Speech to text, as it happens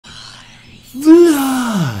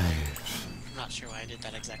Live! I'm not sure why I did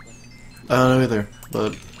that exactly. I don't know either,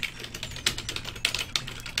 but...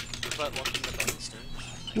 welcome to bonus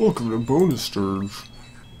stage. Welcome to bonus stage.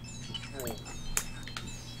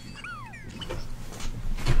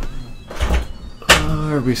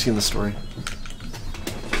 Everybody's seen the story.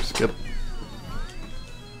 Skip.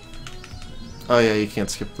 Oh yeah, you can't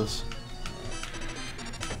skip this.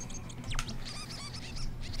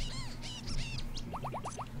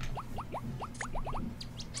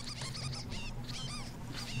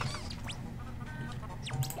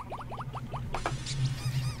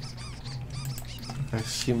 I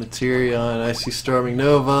see Materion, I see Storming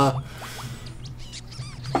Nova.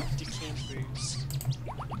 The campers.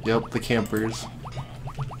 Yep, the campers.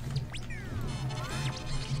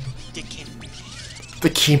 The campers. The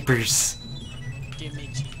campers. The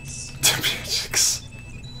midgets. The magics.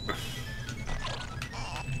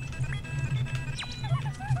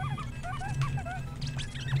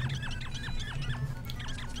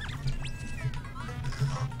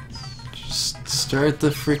 Just start the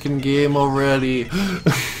freaking game already.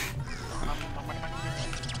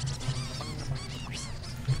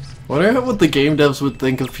 Wonder what the game devs would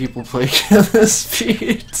think of people playing at this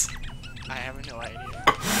speed. I have no idea.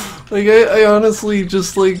 Like, I honestly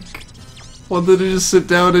just, like, wanted to just sit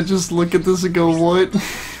down and just look at this and go, what?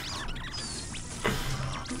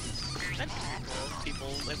 People,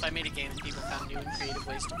 if I made a game and people found new and creative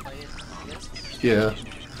ways to play it, I guess. Yeah.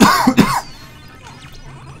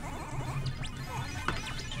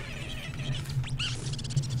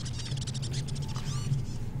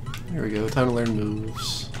 Here we go, time to learn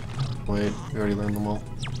moves. Wait, we already learned them all.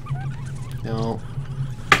 No.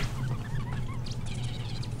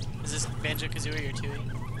 Is this Banjo-Kazooie or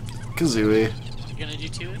Tooie? Kazooie. You gonna do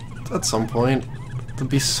Tooie? At some point. That'd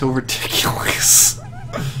be so ridiculous. Are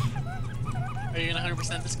you gonna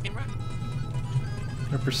 100% this game, right?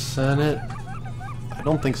 100% it? I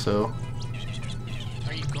don't think so.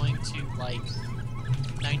 Are you going to, like,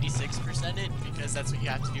 96% it? Because that's what you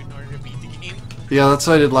have to do in order to beat the game? Yeah, that's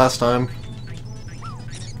what I did last time.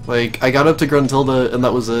 Like, I got up to Gruntilda and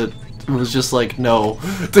that was it. It was just like, no,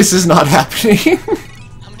 this is not happening.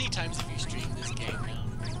 How many times have you streamed this game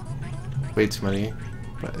now? Way too many.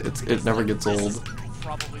 It never gets This old. is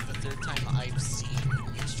probably the third time I've seen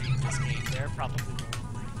you stream this game. There are probably more.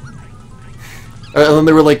 And then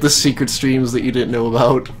there were like the secret streams that you didn't know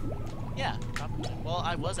about. Yeah, probably. Well,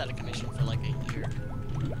 I was at a commission for like a year.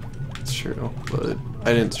 It's true, but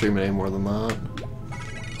I didn't stream it any more than that.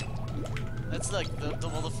 That's like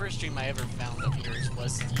the first stream I ever found of yours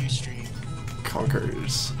was you stream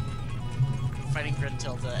Conkers. fighting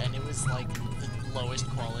Gruntilda, and it was like the lowest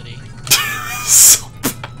quality. So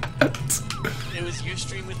bad. It was you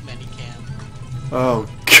stream with Minicam. Oh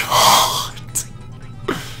god.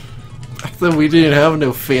 Back then we didn't have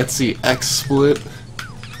no fancy XSplit.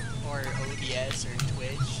 Or OBS or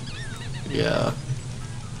Twitch. Yeah.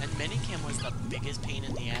 And Minicam was the biggest pain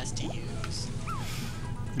in the ass to use.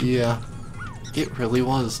 Yeah. It really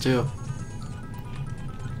was too.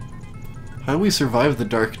 How do we survive the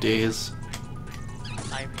dark days?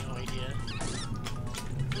 I have no idea.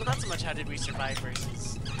 Well, not so much how did we survive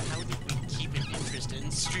versus how did we keep an interest in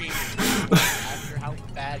streaming after how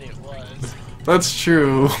bad it was. That's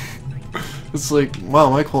true. It's like, wow,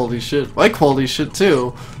 my quality shit. My quality shit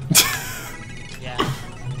too. Yeah.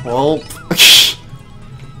 Well.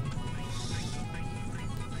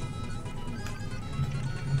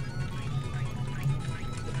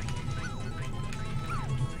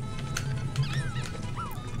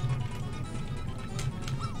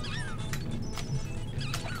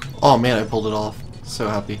 Oh man, I pulled it off. So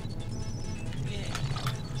happy.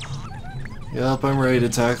 Yep, I'm ready to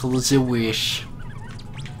tackle the wish.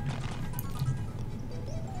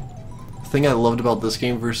 The thing I loved about this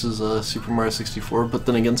game versus Super Mario 64, but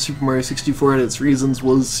then again, Super Mario 64 had its reasons,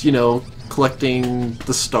 was, you know, collecting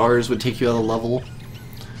the stars would take you out of level.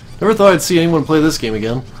 Never thought I'd see anyone play this game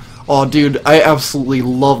again. Oh dude, I absolutely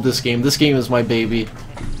love this game. This game is my baby.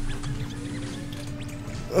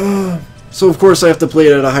 So of course I have to play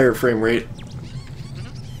it at a higher frame rate.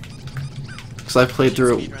 Because I've played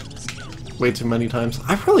through it way too many times.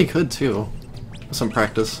 I probably could too, with some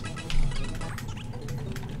practice.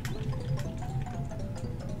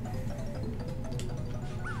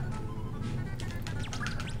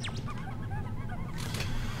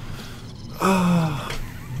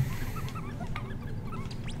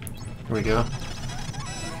 Here we go.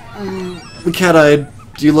 The cat-eyed.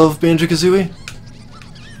 Do you love Banjo-Kazooie?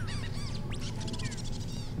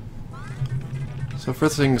 So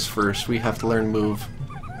first things first, we have to learn move.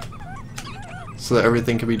 So that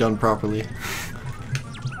everything can be done properly.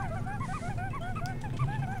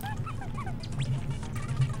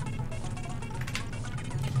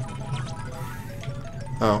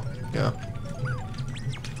 Oh, yeah.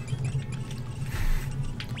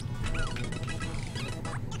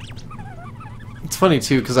 It's funny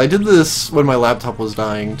too, because I did this when my laptop was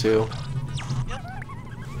dying too. Yep.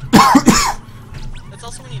 That's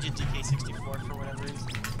also when you did DK64 for whatever reason.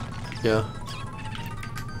 Yeah.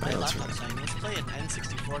 My Yeah, that's laptop's right. dying. Let's play an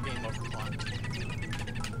N64 game over clock.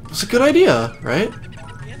 It's a good idea, right?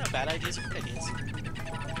 Yeah, no, bad ideas are good ideas.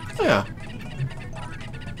 Yeah.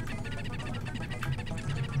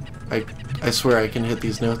 I swear I can hit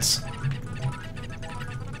these notes.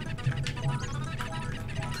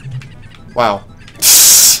 Wow.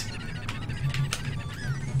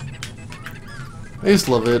 I used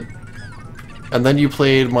to love it. And then you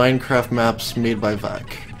played Minecraft maps made by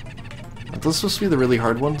VAC. Are those supposed to be the really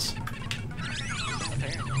hard ones?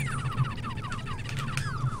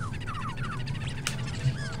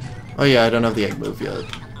 Oh yeah, I don't have the egg move yet.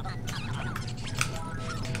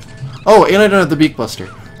 Oh, and I don't have the beak buster.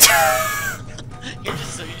 You're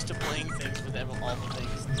just so used to playing things with all the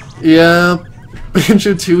things. Yeah,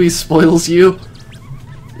 Banjo-Tooie spoils you.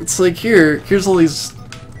 It's like, here's all these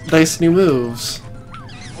nice new moves.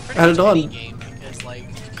 Well, Add it on. any game because, like,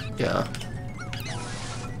 Yeah.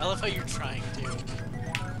 I love how you're trying to.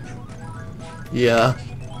 Yeah.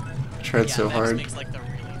 Tried Yeah, so Max hard. makes, like, the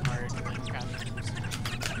really hard Minecraft moves.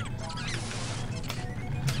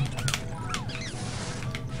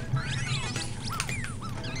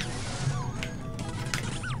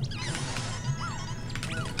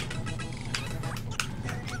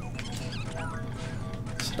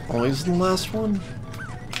 Is it always the last one?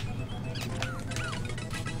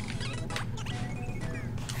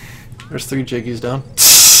 There's 3 Jiggies down.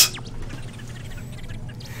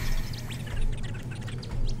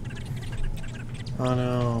 Oh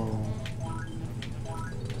no.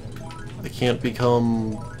 I can't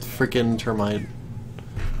become frickin' termite.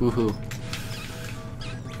 Woohoo.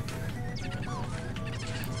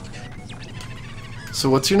 So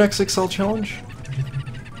what's your next Excel challenge?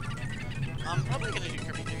 I'm probably gonna do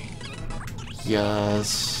Kirby 3.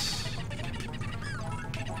 Yes.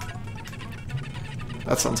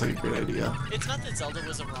 That sounds like a great idea. It's not that Zelda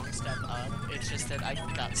was a wrong step up, it's just that I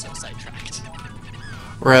got so sidetracked.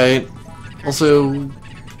 Right. Also,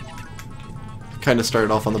 kind of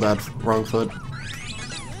started off on the wrong foot.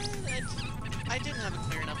 I didn't have a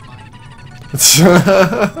clear enough mind.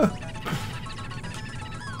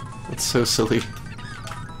 It's so silly.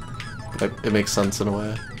 But it makes sense in a way.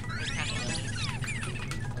 It kind of does.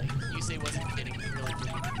 Like, Yusei wasn't kidding, he really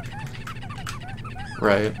didn't.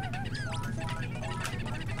 Right.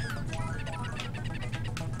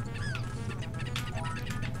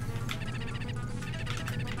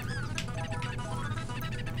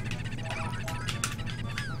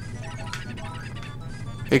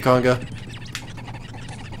 Hey, Conga.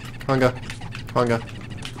 Conga. Conga.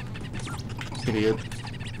 Idiot.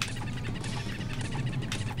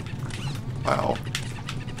 Wow.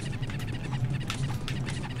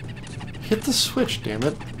 Hit the switch, damn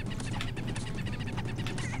it.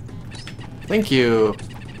 Thank you.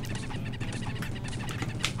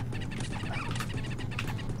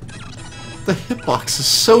 The hitbox is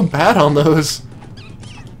so bad on those.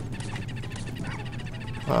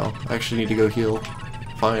 Wow, I actually need to go heal.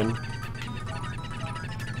 Fine.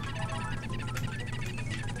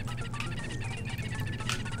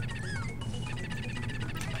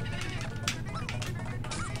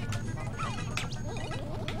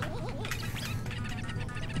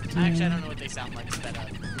 Actually, I don't know what they sound like sped up.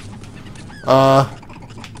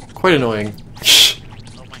 Quite annoying. Oh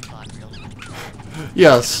my god, really?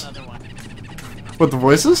 Yes. Another one. What, the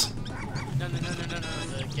voices? No,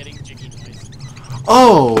 the getting jiggy noise.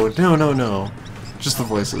 Oh, no. Just the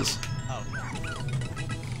voices. Oh.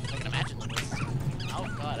 I can imagine the voices. Oh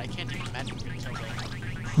god, I can't even imagine being so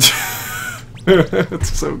bad.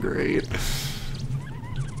 It's so great.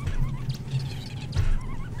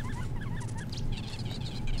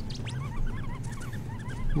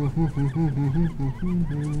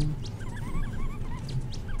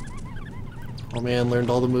 Oh man,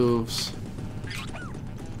 learned all the moves.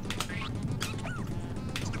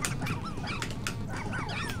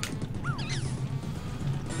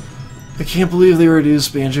 I can't believe they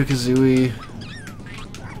reduced Banjo-Kazooie.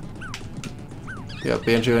 Yeah,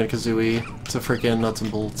 Banjo and Kazooie to freaking nuts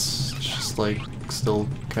and bolts. It's just like, still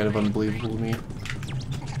kind of unbelievable to me.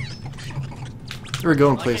 They were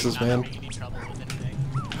going places, man. Any trouble with anything.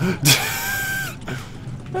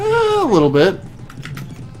 A little bit.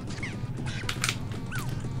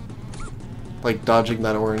 Like dodging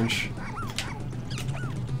that orange.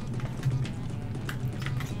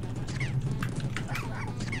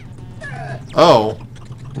 Oh,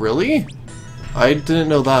 really? I didn't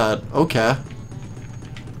know that. Okay.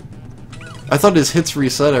 I thought his hits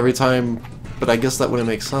reset every time, but I guess that wouldn't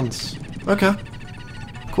make sense. Okay.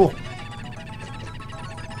 Cool.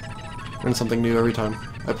 Learn something new every time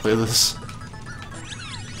I play this.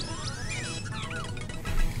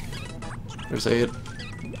 There's 8.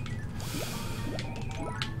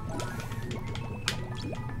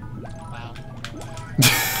 Wow.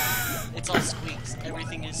 It's all squeaks.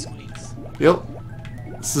 Everything is squeaks. Yep.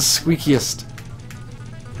 It's the squeakiest.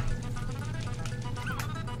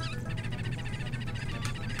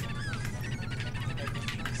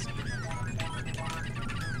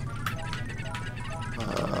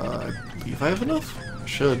 I believe I have enough? I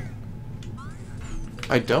should.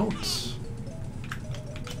 I don't.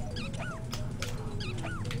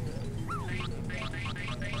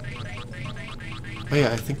 Oh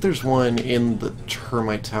yeah, I think there's one in the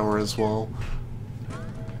termite tower as well.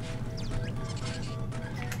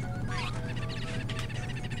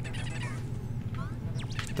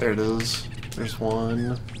 There it is. There's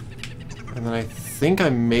one. And then I think I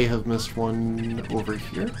may have missed one over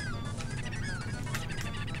here.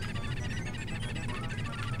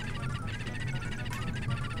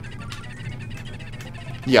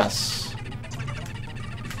 Yes.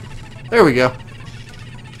 There we go.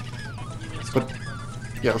 But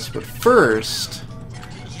yes, but first.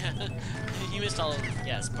 Yeah, you missed all of them.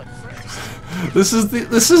 Yes, but first. This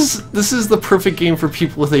is the perfect game for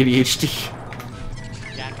people with ADHD.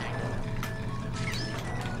 Yeah.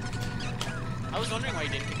 I was wondering why you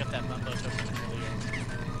didn't pick up that Mumbo token earlier.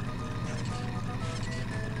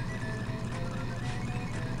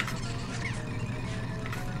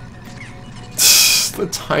 The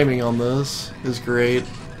timing on this is great.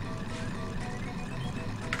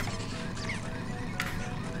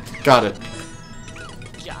 Got it.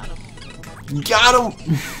 Got him. Got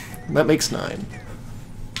him! That makes 9.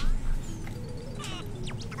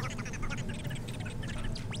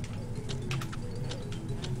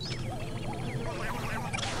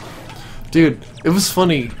 Dude, it was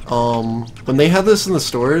funny. When they had this in the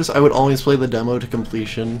stores, I would always play the demo to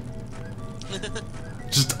completion.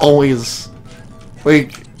 Just always.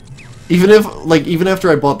 Like, even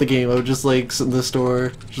after I bought the game, I would just like sit in the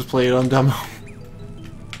store, just play it on demo.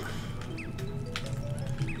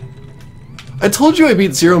 I told you I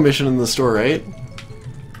beat Zero Mission in the store, right?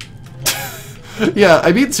 Yeah,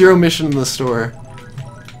 I beat Zero Mission in the store.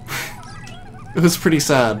 It was pretty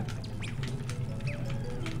sad.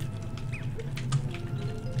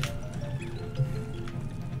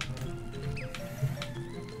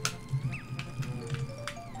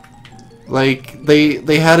 Like,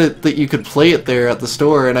 they had it that you could play it there at the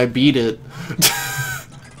store, and I beat it.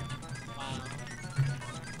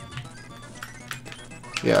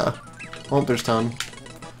 Yeah. Well, there's 10.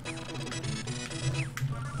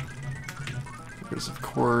 There's, of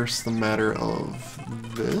course, the matter of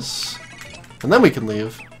this. And then we can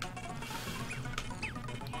leave.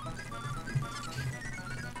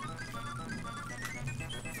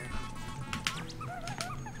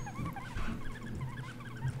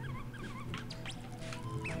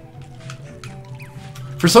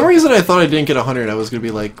 For some reason, I thought I didn't get 100. I was gonna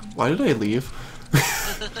be like, why did I leave?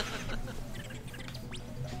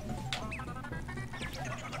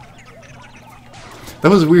 That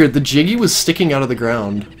was weird. The Jiggy was sticking out of the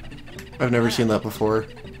ground. I've never seen that before.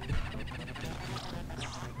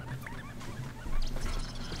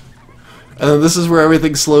 And then this is where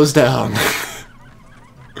everything slows down.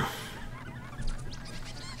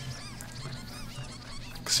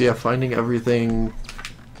 So yeah, finding everything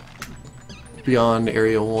beyond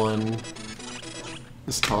Area 1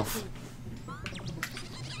 is tough.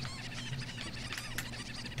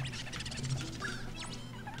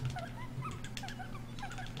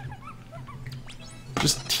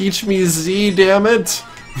 Just teach me Z, damn it!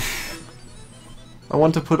 I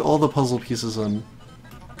want to put all the puzzle pieces in.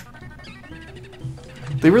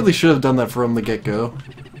 They really should have done that from the get-go.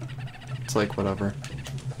 It's like, whatever.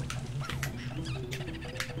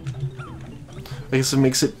 I guess it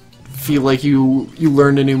makes it feel like you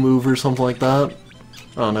learned a new move or something like that.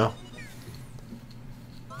 I don't know.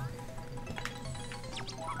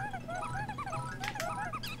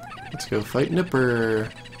 Let's go fight Nipper.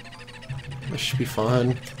 This should be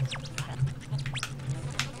fun.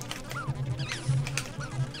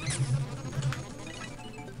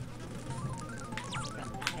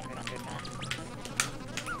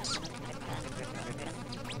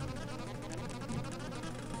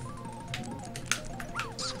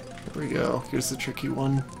 There we go. Here's the tricky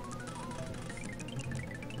one.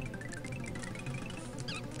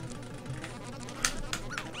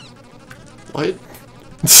 What?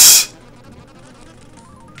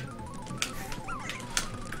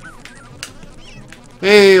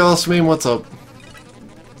 Hey, Awesome Aim, what's up?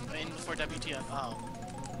 In before WTF. Oh.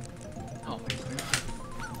 Oh,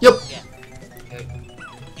 Yep. Yeah. okay.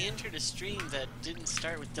 He entered a stream that didn't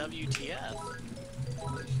start with WTF.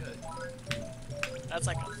 Holy shit. That's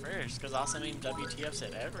like a first, because Awesome Aim WTF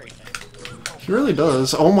said everything. He really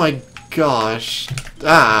does. Oh my gosh.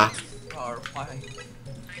 Ah. Why?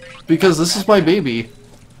 Because this is my baby.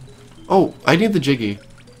 Oh, I need the Jiggy.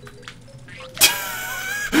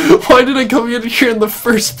 Why did I come in here in the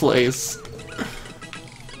first place?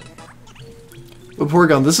 But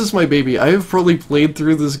Porygon, this is my baby. I have probably played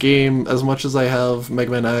through this game as much as I have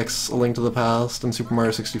Mega Man X, A Link to the Past, and Super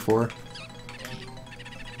Mario 64.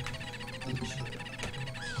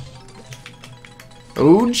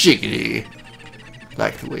 Oh, jiggity.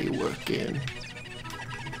 Like the way you work in.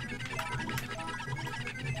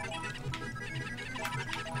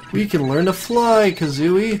 We can learn to fly,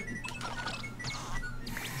 Kazooie.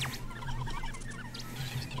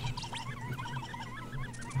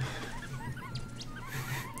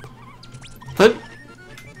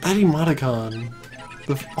 That emoticon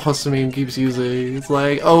the Awesome Aim keeps using. It's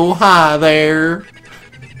like, oh hi there.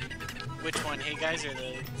 Which one? Hey guys, or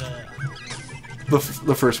the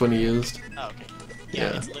The first one he used. Oh, okay.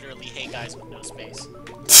 Yeah, Yeah. it's literally hey guys with no space.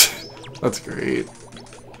 That's great.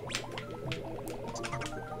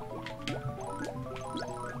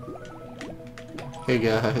 Hey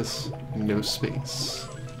guys, no space.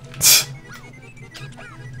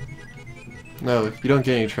 No, you don't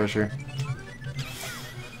get any treasure.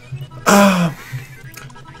 I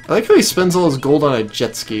like how he spends all his gold on a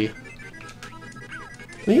jet ski.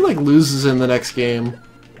 And he like loses in the next game.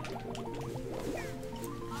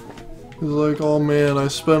 He's like, oh man, I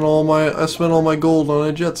spent all my gold on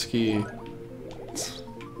a jet ski.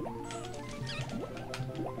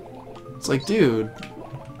 It's like, dude,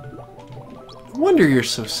 no wonder you're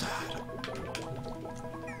so sad.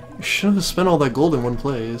 You shouldn't have spent all that gold in one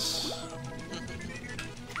place.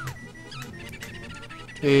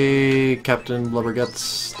 Hey, Captain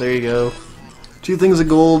Blubberguts. There you go. 2 things of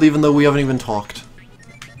gold, even though we haven't even talked.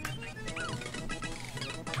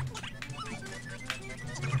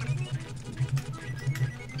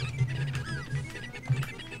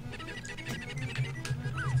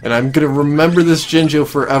 And I'm gonna remember this Jinjo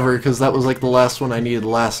forever, because that was like the last one I needed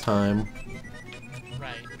last time.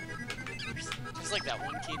 Right. Just like that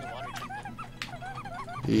one key in the water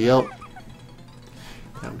temple. Yep.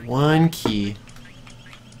 That one key.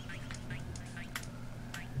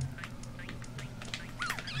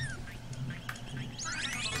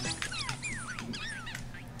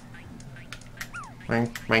 Wang,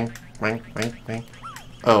 wang, wang, wang, wang.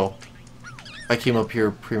 Oh. I came up here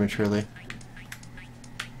prematurely.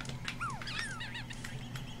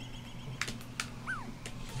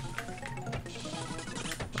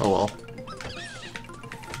 Oh well.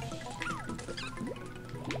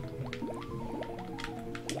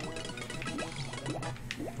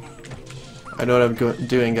 I know what I'm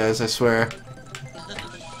doing, guys, I swear.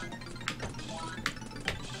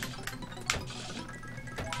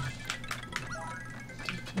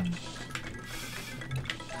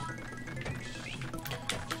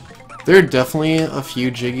 There are definitely a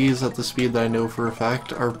few Jiggies at the speed that I know for a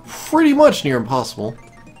fact are pretty much near impossible.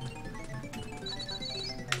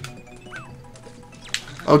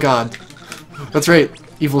 Oh god. That's right,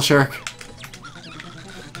 evil shark.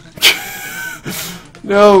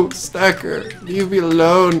 No, Stacker, leave me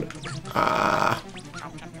alone. Ah.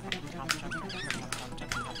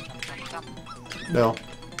 No.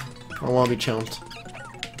 I don't want to be chomped.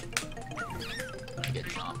 Get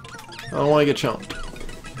chomped. I don't want to get chomped.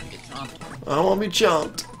 Get chomped. I don't want to be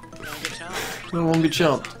chomped. You wanna get chomped? I don't want to be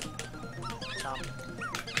chomped. Chomp.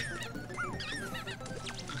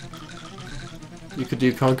 You could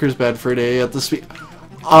do Conker's Bad for a day at the speed.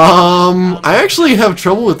 I actually have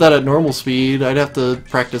trouble with that at normal speed. I'd have to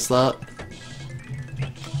practice that.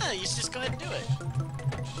 Yeah, you should just go ahead and do it.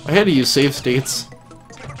 I had to use save states.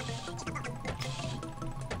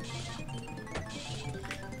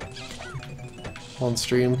 On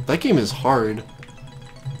stream. That game is hard.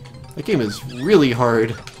 That game is really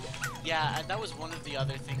hard. Yeah, and that was one of the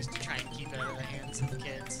other things to try and keep it out of the hands of the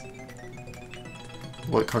kids.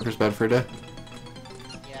 What, Conker's Bad for a day?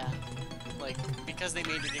 Yeah. Like, because they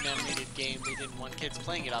made it an animated game, they didn't want kids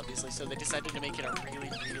playing it, obviously, so they decided to make it a really,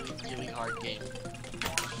 really, really hard game.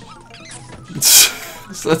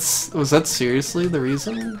 Was that seriously the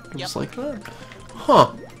reason? It was Yep. like that?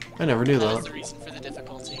 Huh. I never knew That was that. the reason for the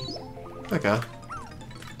difficulty. Okay.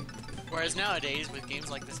 Whereas nowadays, with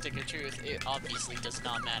games like The Stick of Truth, it obviously does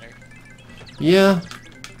not matter. Yeah.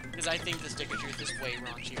 Because I think the stick of truth is way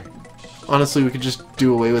raunchier. Honestly, we could just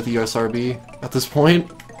do away with the USRB at this point.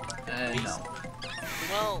 No.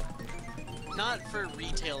 Well, not for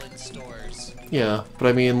retail in stores. Yeah, but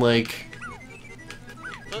I mean, like...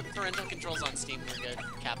 But parental controls on Steam were good.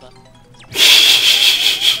 Kappa.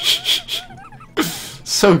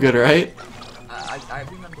 So good, right? I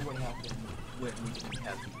remember what happened when we didn't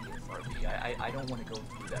have the ESRB. I don't want to go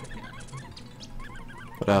through that again.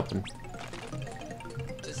 What happened?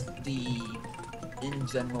 Just the, in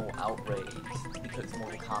general, outrage because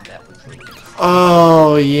Mortal Kombat was released.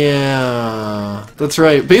 Oh, yeah. That's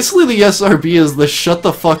right. Basically, the SRB is the shut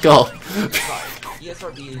the fuck up. Right.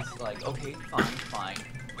 ESRB is like, okay, fine.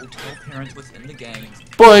 We'll tell parents what's in the game.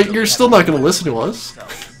 But you're still not going to listen to us.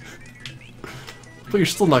 themselves. But you're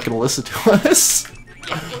still not going to listen to us.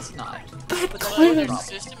 Yeah, of course not. That But Well, clan... there's a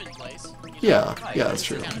system in place. You know, Yeah, Right, yeah, that's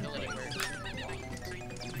true. accountability works.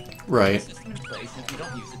 Right. System in place, and if you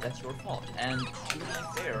don't use it, that's your fault. And to be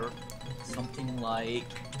fair, something like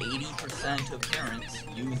 80% of parents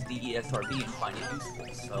use the ESRB and find it useful,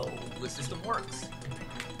 so the system works.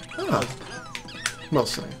 Ah,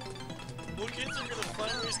 mostly. Well, kids are gonna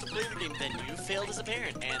find ways to play the game, then you failed as a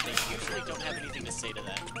parent, and they usually don't have anything to say to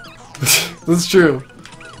that. That's true.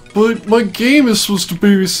 But my game is supposed to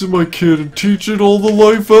babysit my kid and teach it all the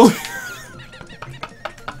life values.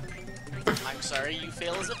 I'm sorry you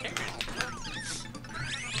fail as a parent.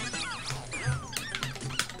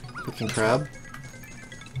 Fucking crab.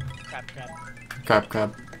 Crap. Crab,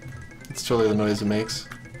 crab. It's totally the noise it makes.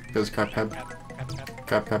 It goes crab, crab. Crap.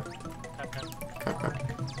 Crab, crab. Crap. Crab, crab.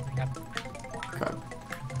 Crab.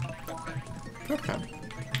 Crab, crab.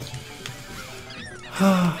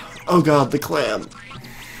 Oh god, the clam.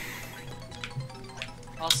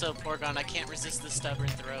 Also, Porygon, I can't resist the stubborn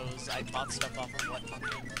throws. I bought stuff off of What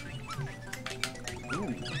Pumpkin.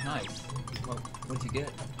 Ooh, nice. Well, what'd you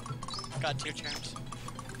get? Got 2 charms.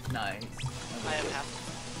 Nice. I have half.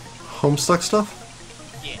 Homestuck stuff?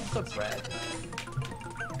 Yeah. That's rad.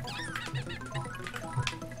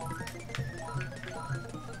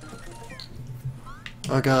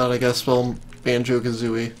 Oh god, I gotta spell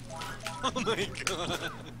Banjo-Kazooie. Oh my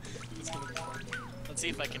god. It's gonna be fun. Let's see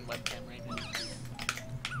if I can webcam right now.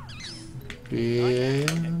 Okay.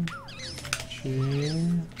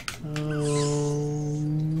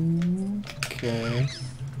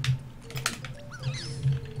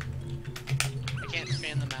 I can't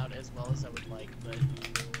fan them out as well as I would like, but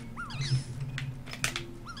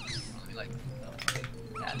Like, okay.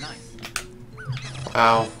 Yeah, nice.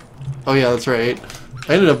 Wow. Oh yeah, that's right.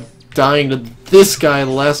 I ended up dying to this guy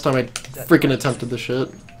the last time I freaking attempted the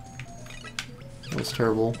shit. That was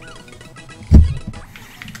terrible.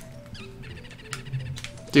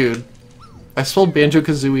 Dude, I spelled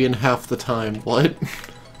Banjo-Kazooie in half the time. What?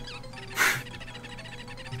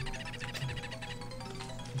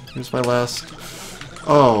 Here's my last...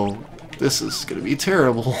 Oh, this is gonna be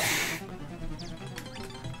terrible.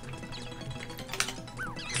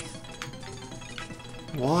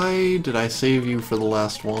 Why did I save you for the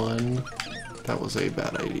last one? That was a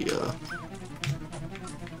bad idea.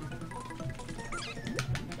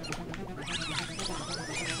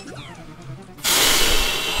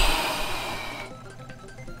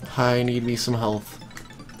 I need me some health.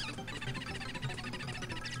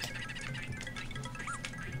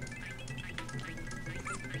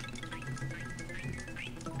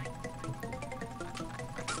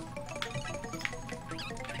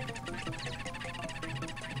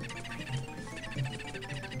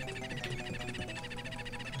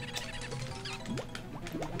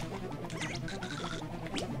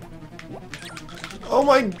 Oh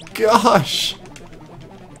my gosh!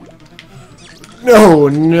 No,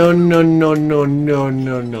 no, no, no, no, no,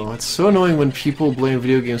 no, no. It's so annoying when people blame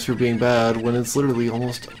video games for being bad when it's literally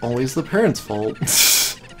almost always the parents' fault. I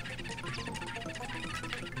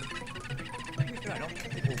don't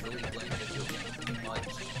think people really blame video games too much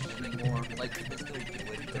anymore. Like, people still do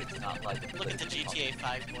it, but it's not like... look at the GTA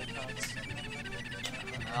 5 boycotts.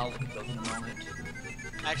 I'll look at those in a moment.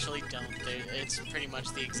 Actually, don't. It's pretty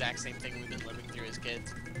much the exact same thing we've been living through as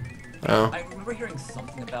kids. Oh. I remember hearing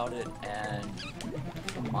something about it, and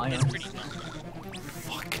from my It's pretty understanding... dumb.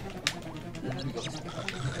 Fuck. Let me go talk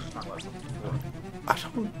about something before.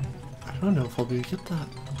 I don't know if I'll be able to get that.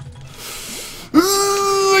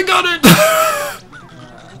 I got it!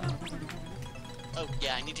 Oh,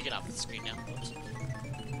 yeah, I need to get off the screen now. Oops.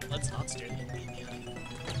 Let's not stare that me in the eye.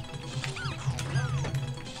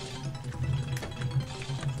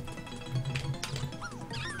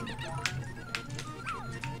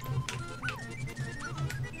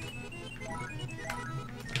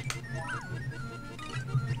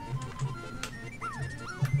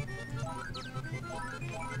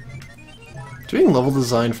 Doing level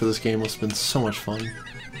design for this game must have been so much fun.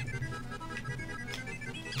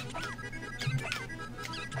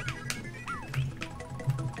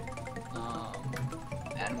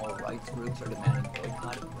 Animal rights groups are demanding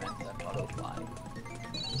boycott of Grand Theft Auto 5.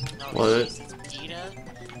 No, What? It's PETA?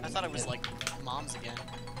 I thought it was like moms again.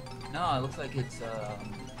 No, it looks like it's, let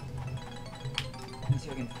me see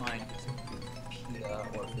if I can find if it's PETA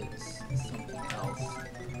or if it's something else.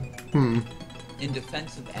 Hmm. In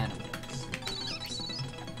defense of animals.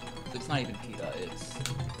 It's not even PETA, it's...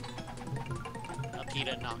 A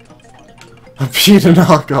PETA knockoff wannabe. A PETA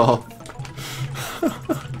knockoff.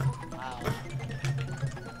 Wow.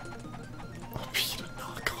 A PETA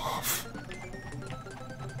knockoff.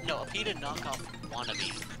 No, a PETA knockoff wannabe.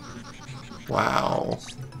 Wow.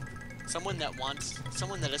 Someone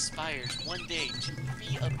that aspires one day to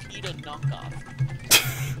be a PETA knockoff.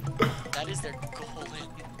 That is their goal in life.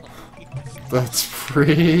 That's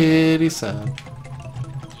pretty sad.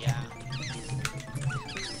 Yeah.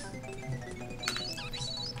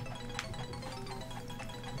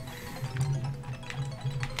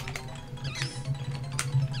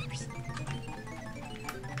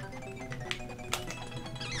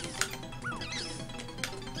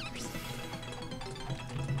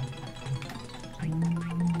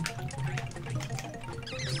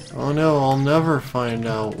 Oh no, I'll never find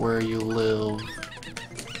out where you live.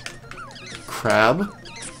 Crab?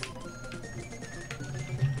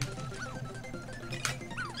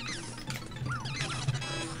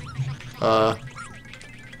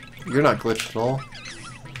 You're not glitched at all.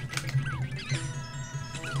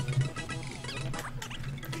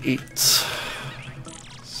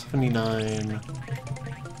 879.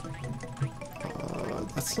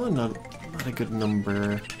 That's not a good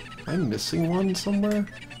number. Am I missing one somewhere?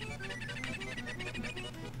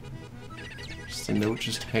 Just a note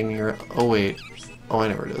just hanging around. Oh wait. Oh, I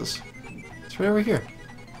know where it is. It's right over here.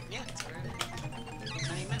 Yeah, it's where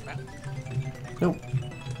you meant, bro. Nope.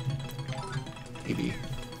 Maybe.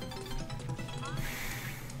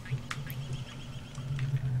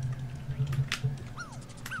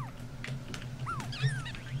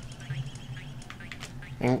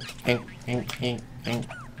 Ink, ink, ink, ink, ink.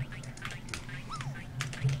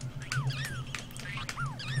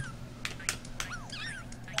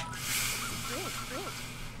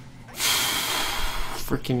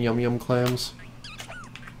 Freaking yum yum clams.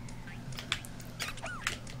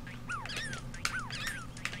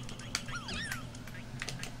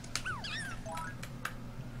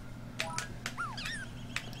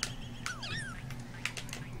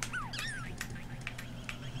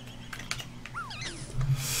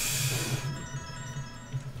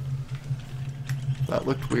 That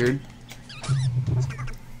looked weird.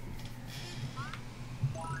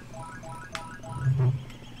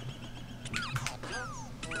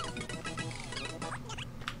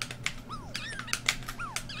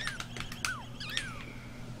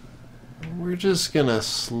 We're just gonna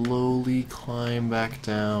slowly climb back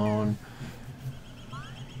down.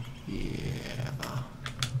 Yeah.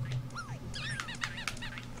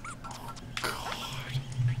 Oh, God.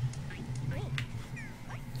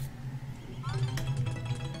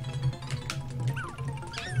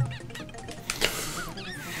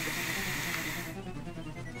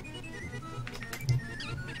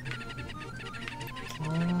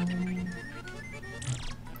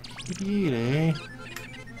 Idiot, eh?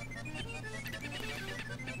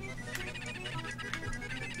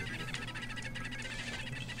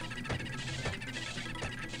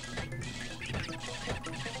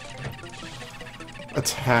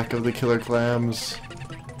 Attack of the killer clams.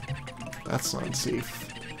 That's not safe.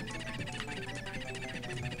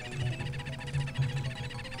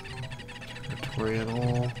 Territory at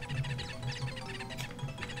all.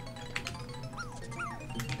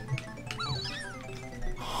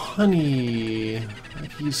 Honey. I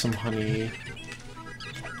could use some honey.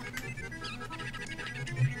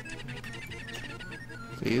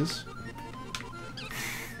 Please.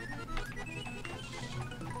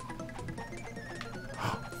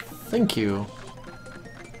 Thank you.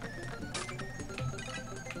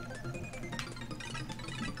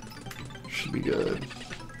 Should be good.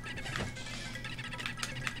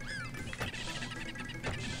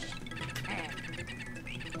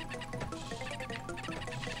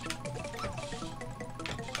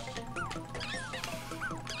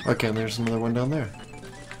 Okay, and there's another one down there.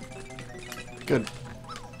 Good.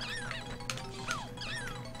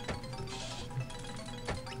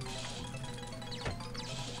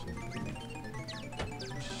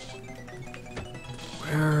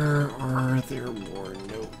 Where are there more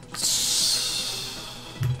notes?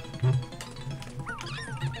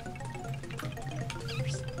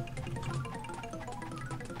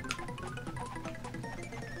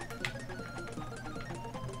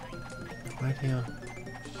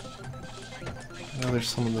 Oh, there's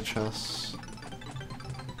some in the chest.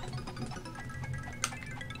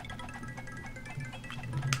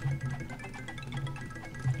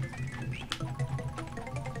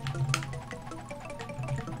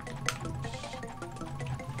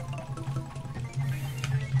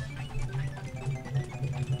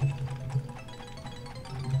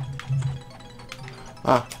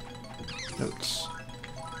 Ah, notes.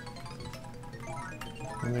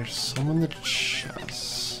 And there's some in the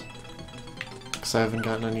chest. Because I haven't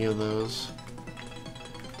gotten any of those.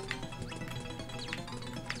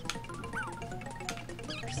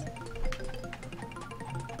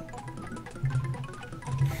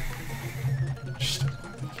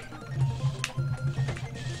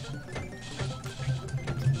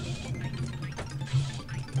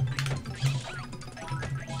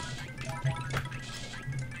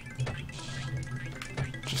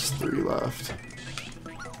 Just 3 left.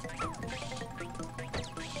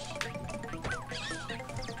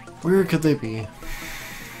 Where could they be?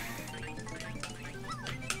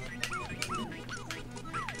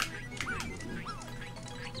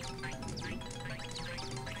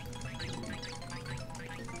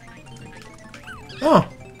 Oh!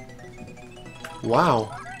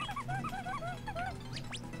 Wow.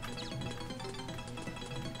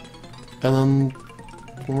 And then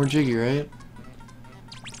one more Jiggy, right?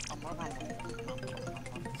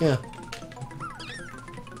 Yeah.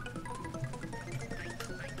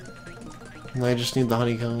 And I just need the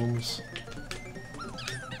honeycombs.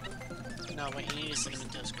 No, what you need is Cinnamon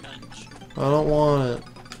Toast Crunch. I don't want it.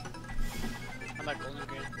 How about Golden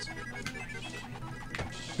Grits?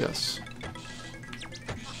 Yes.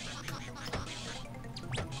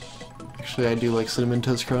 Actually, I do like Cinnamon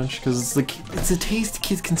Toast Crunch because it's a taste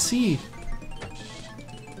kids can see.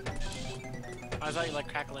 I thought you liked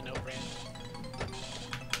Crackle and Oat Bran.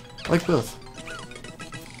 I like both.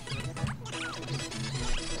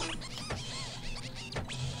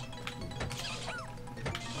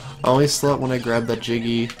 I always thought when I grabbed that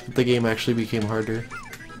Jiggy, the game actually became harder.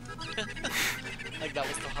 Like that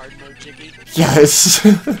was the hard mode Jiggy? Yes!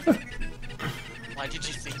 Why did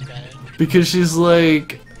you think that? Because she's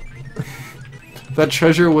like, that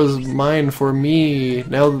treasure was mine for me,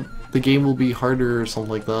 now the game will be harder or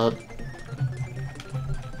something like that.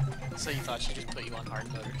 So you thought she just put you on hard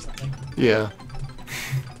mode or something? Yeah.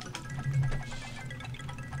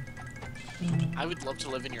 I would love to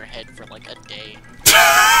live in your head for like a day.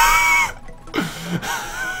 I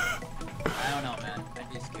don't know, man. I'd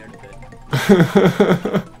be scared of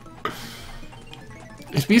it.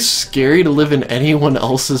 It'd be scary to live in anyone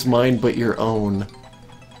else's mind but your own.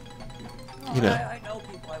 No, You know. I know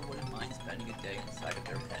people I wouldn't mind spending a day inside of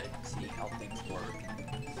their head and see how things work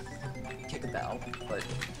and kick about, but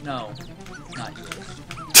no, not yours.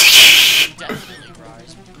 Definitely,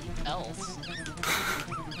 Rawrzaur. Else.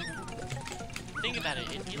 Think about it,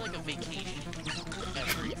 it'd be like a vacation.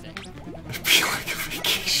 Everything. It'd be like a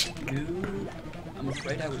vacation. Dude, I'm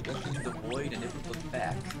afraid I would look into the void and it would look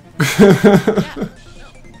back. Yeah. No.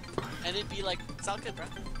 And it'd be like, it's all good, bro.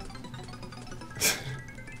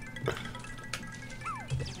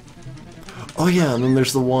 Oh yeah, and then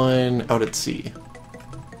there's the one out at sea.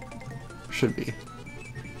 Should be.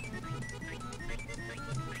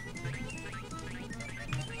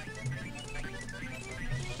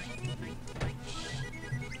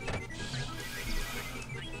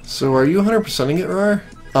 So are you 100%ing it, Rar?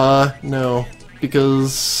 No.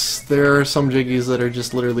 Because there are some Jiggies that are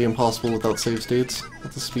just literally impossible without save states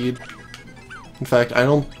at the speed. In fact, I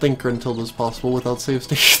don't think Gruntilda's possible without save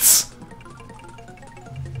states.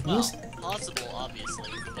 Well, possible,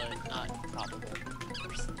 obviously, but not probable.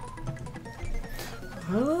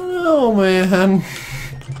 I don't know, man.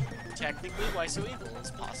 Technically, Why So Evil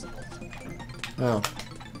is possible. Oh. Well,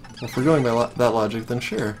 if we're going by that logic, then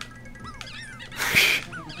sure.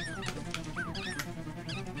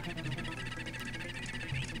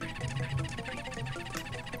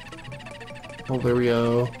 Oh, there we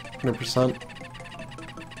go. 100%.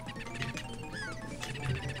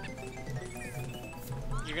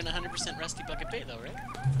 You're gonna 100% Rusty Bucket Bay, though, right?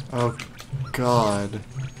 Oh, God.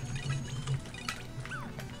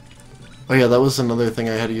 Oh yeah, that was another thing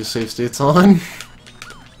I had to use save states on.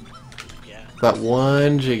 Yeah. That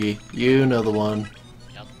one Jiggy. You know the one.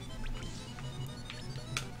 Yep.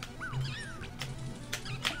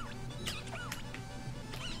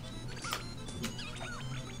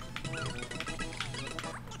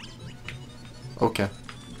 Okay.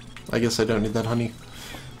 I guess I don't need that honey.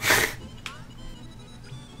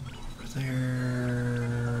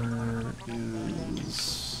 There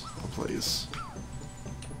is a place.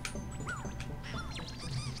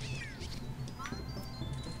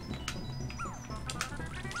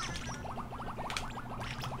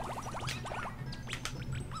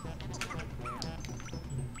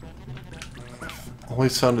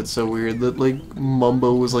 always found it so weird that, like,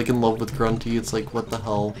 Mumbo was, like, in love with Grunty. It's like, what the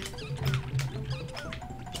hell?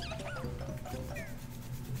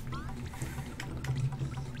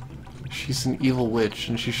 She's an evil witch,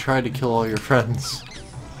 and she's tried to kill all your friends.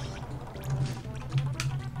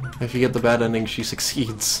 If you get the bad ending, she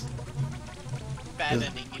succeeds. Bad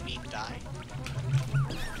ending, you mean die?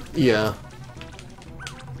 Yeah.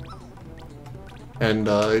 And,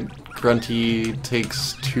 Grunty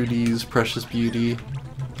takes 2D's Precious Beauty.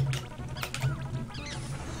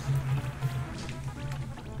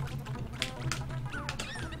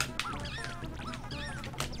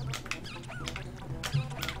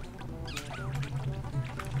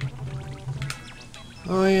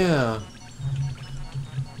 Oh yeah.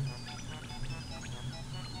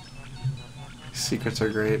 Secrets are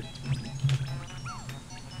great.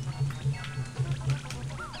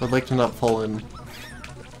 I'd like to not fall in.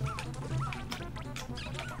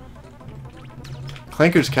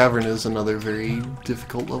 Clanker's Cavern is another very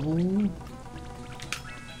difficult level.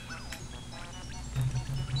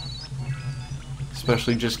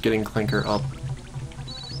 Especially just getting Clanker up.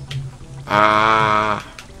 Ah!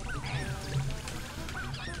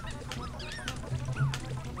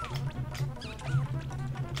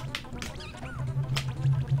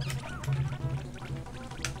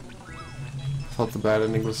 I thought the bad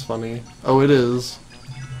ending was funny. Oh, it is.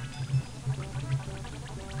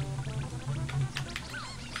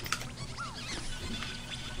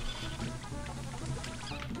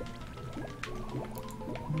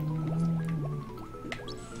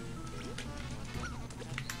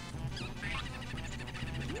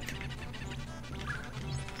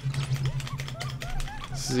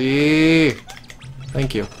 See?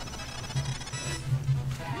 Thank you.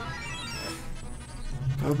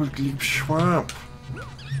 Bubblegleep Swamp.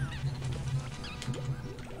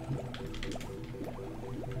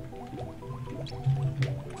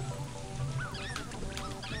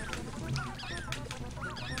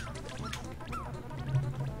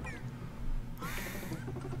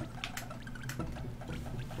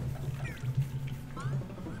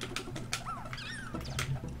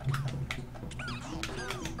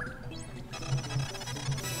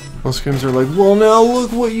 Most games are like, well now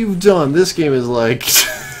look what you've done. This game is like...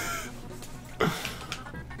 I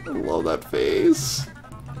love that face.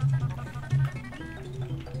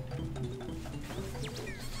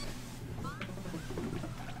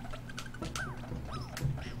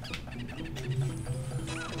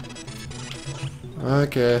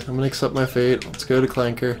 Okay, I'm gonna accept my fate. Let's go to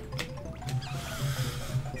Clanker.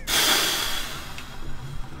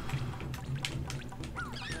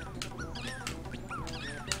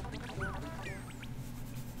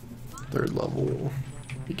 Third level.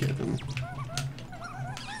 Begin.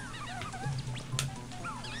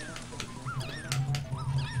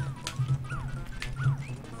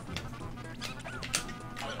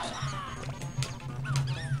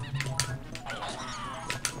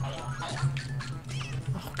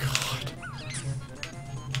 Oh god.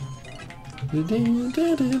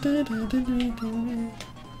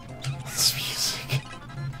 This music.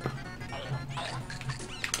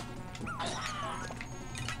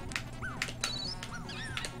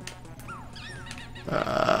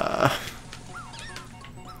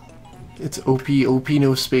 It's OP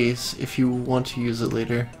no space if you want to use it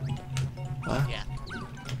later. What? Yeah.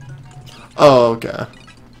 Oh, okay.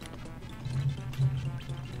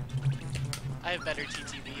 I have better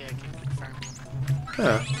TTV, I can confirm.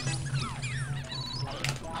 Yeah.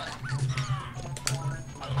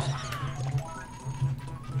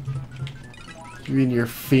 You mean your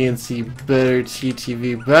fancy better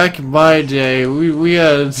TTV? Back in my day, we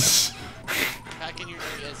had... Back in your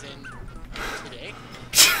day as in today?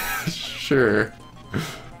 Sure.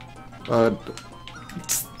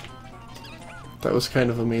 That was kind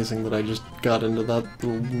of amazing that I just got into that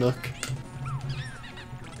little nook.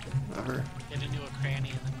 Whatever. Get into a cranny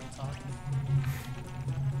and then we'll talk.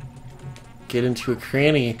 Get into a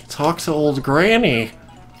cranny. Talk to old granny. You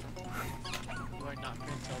are not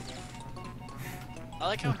Grantilda. I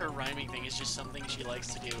like how her rhyming thing is just something she likes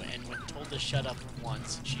to do, and when told to shut up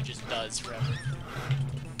once, she just does forever.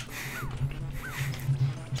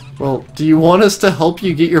 Well, do you want us to help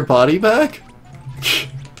you get your body back?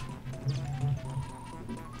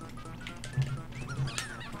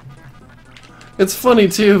 It's funny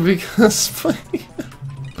too because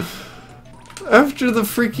after the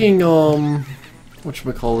freaking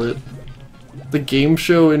whatchamacallit, the game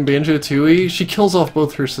show in Banjo-Tooie, she kills off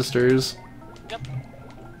both her sisters. Yep.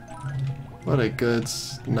 What a good,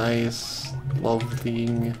 nice,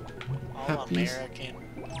 loving, All happy,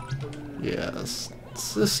 American. yes,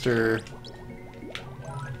 sister.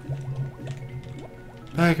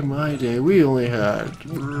 Back in my day, we only had...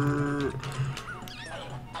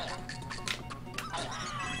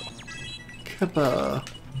 Kippa.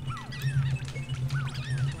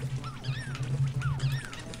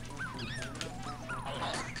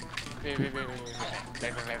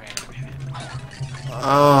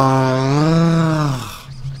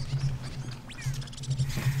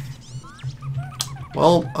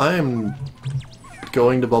 Well, I'm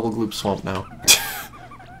going to Bubble Gloop Swamp now.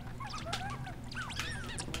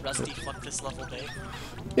 Rusty, fuck this level, babe.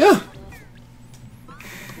 Yeah.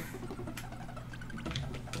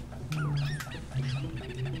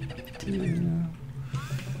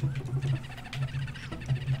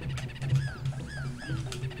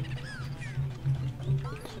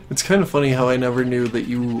 It's kind of funny how I never knew that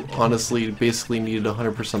you honestly basically needed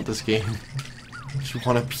 100% this game. You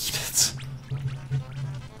want to beat it.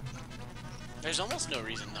 There's almost no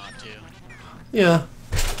reason not to. Yeah.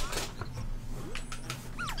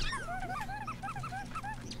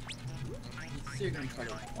 So you're gonna try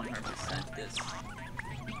to 100% this.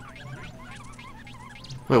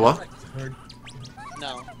 Wait, what?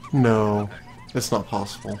 No. No, it's not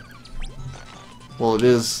possible. Well, it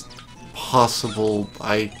is possible,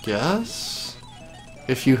 I guess?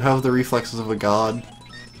 If you have the reflexes of a god.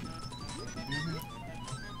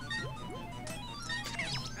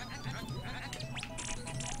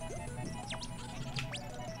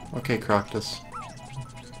 Okay, Croctus.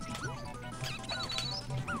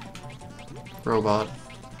 Robot.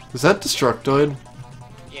 Is that Destructoid?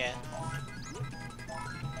 Yeah.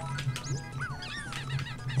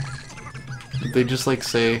 Did they just like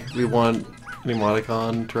say, we want an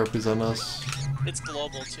emoticon to represent us? It's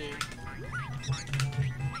global too.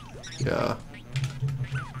 Yeah.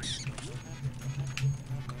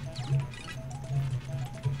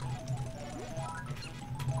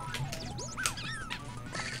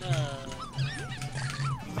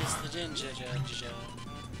 Missed the ginger.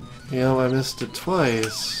 Yeah, I missed it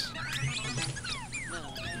twice. No.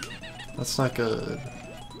 That's not good.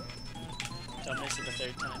 Don't miss it the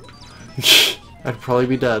third time. I'd probably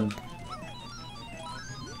be dead.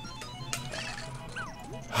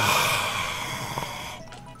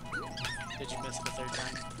 Did you miss it the third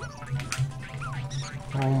time?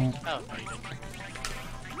 Um, Oh, no, you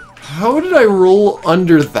didn't. how did I roll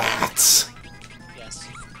under that? Yes.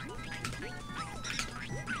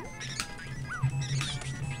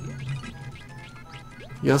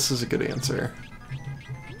 Yes is a good answer.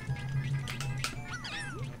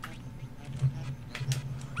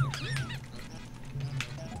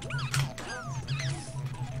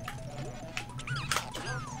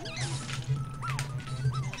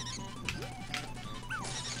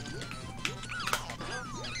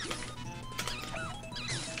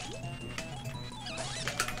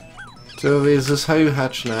 So is this how you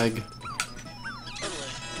hatch an egg? Totally.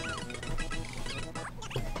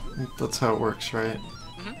 That's how it works, right?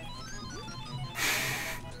 Mm-hmm.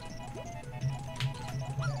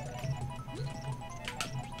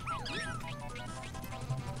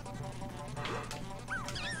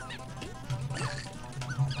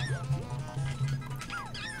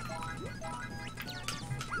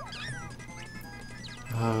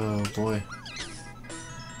 Oh boy.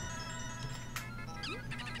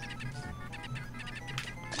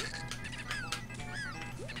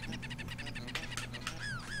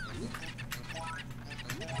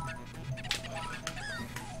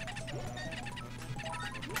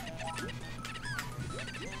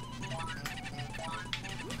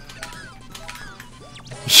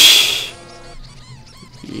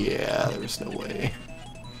 Yeah, there's no way.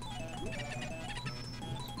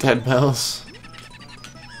 Dead mouse.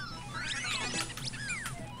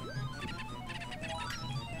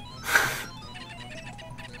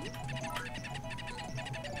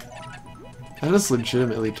 That is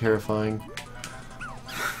legitimately terrifying.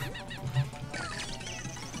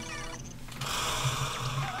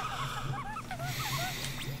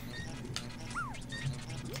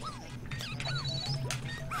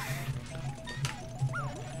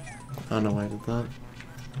 I don't know why I did that.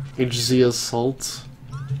 HZ Assault.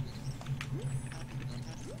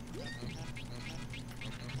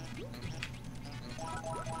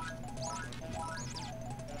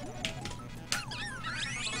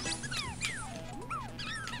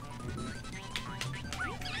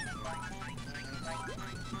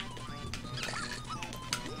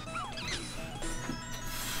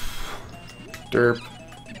 Derp.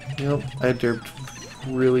 Yep, I derped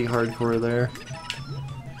really hardcore there.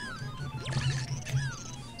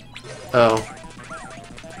 Oh.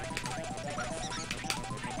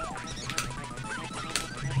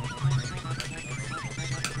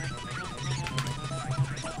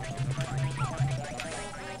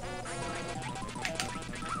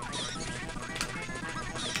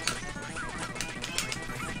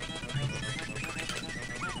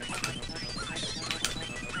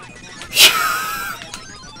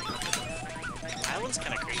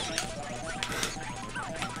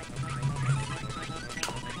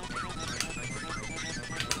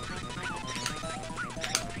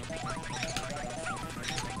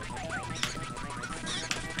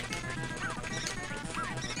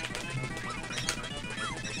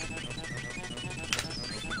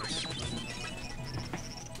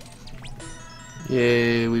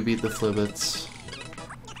 Yay, we beat the Flibbits.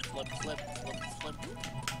 Flip, flip, flip, flip.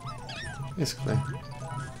 Basically.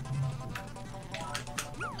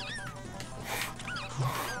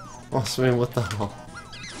 Oh, Swing, what the hell?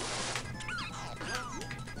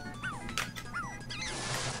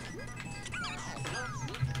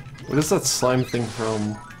 What is that slime thing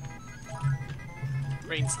from?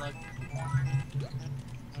 Rain slug.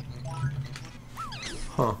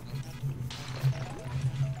 Huh.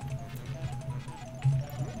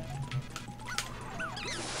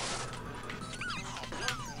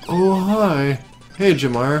 Oh, hi. Hey,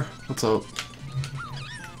 Jamar. What's up?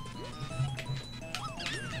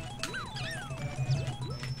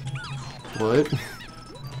 What?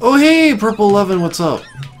 Oh, hey, Purple 11, what's up?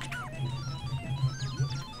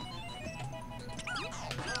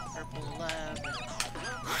 Purple 11.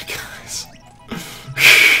 Guys.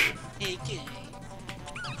 AK.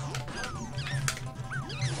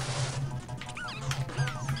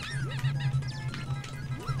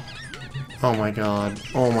 Oh my god.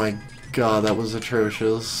 Oh my god, that was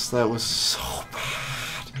atrocious. That was so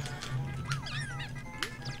bad.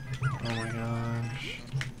 Oh my gosh.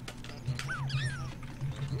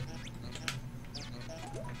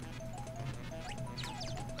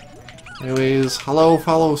 Anyways, hello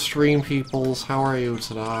fellow stream peoples, how are you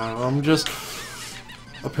today? I'm just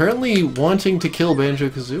apparently wanting to kill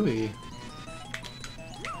Banjo-Kazooie.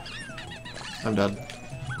 I'm dead.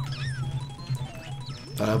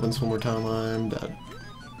 If that happens one more time, I'm dead.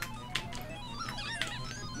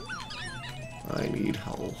 I need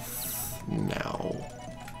health now.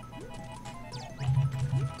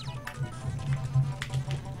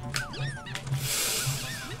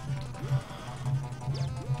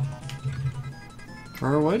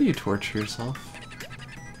 Bro, why do you torture yourself?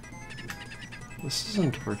 This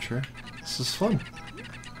isn't torture. This is fun.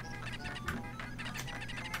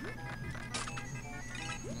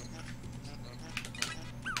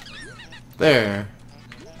 There.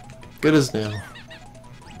 Good as new.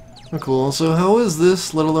 Oh, cool. So how is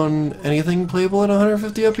this, let alone anything, playable at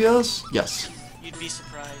 150 FPS? Yes. You'd be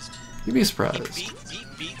surprised. You'd be He surprised.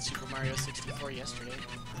 beat Super Mario 64 yesterday.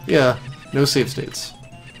 Yeah. No save states.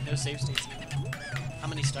 No save states either. How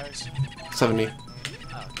many stars? 70.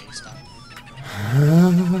 Oh, okay, stop.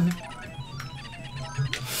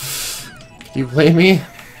 Can you blame me?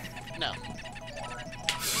 No.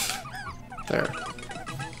 There.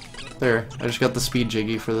 There. I just got the speed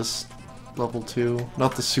jiggy for this level 2.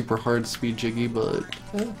 Not the super hard speed jiggy, but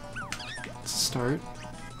it's a start.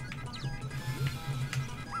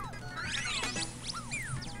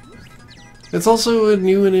 It's also a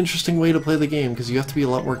new and interesting way to play the game because you have to be a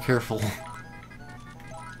lot more careful.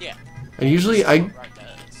 Yeah. And usually That's what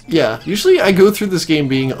Rawrzaur does. yeah, usually I go through this game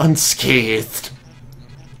being unscathed.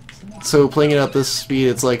 So playing it at this speed,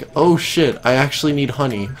 it's like, oh shit, I actually need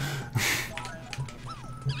honey.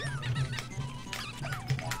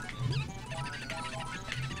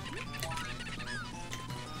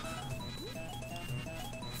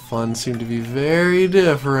 Fun seemed to be very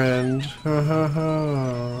different.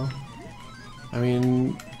 I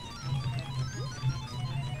mean,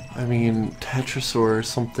 Tetris or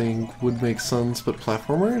something would make sense, but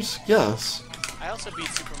platformers? Yes. I also beat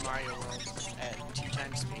Super Mario World at 2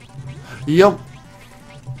 times speed. Yep.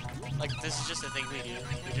 Like, this is just a thing we do.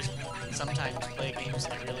 We just sometimes play games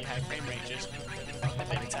at really high frame ranges. I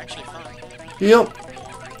think it's actually fun. Yep.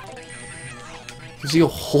 Gives you a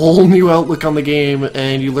whole new outlook on the game,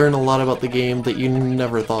 and you learn a lot about the game that you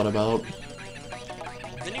never thought about.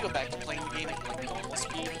 Then you go back to playing the game at like normal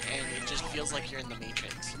speed, and it just feels like you're in the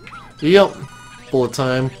Matrix. Yep. Bullet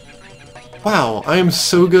time. Wow, I am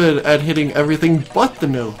so good at hitting everything but the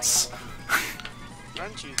notes.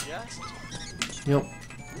 Aren't you just? Yep.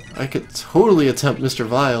 I could totally attempt Mr.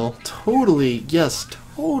 Vile. Totally. Yes,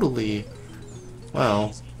 totally.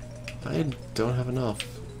 Wow. I don't have enough.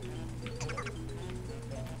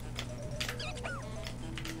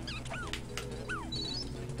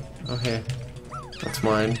 Okay. That's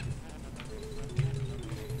mine.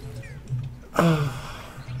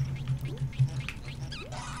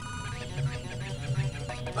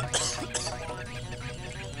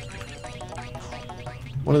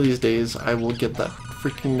 One of these days, I will get that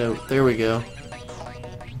freaking note. There we go.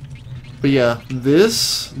 But yeah,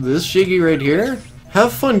 this Jiggy right here,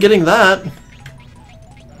 have fun getting that.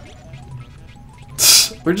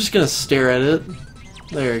 We're just gonna stare at it.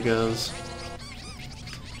 There it goes.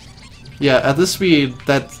 Yeah, at this speed,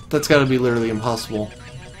 that's gotta be literally impossible.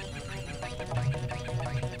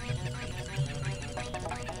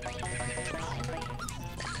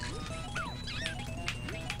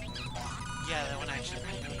 Yeah, that one actually.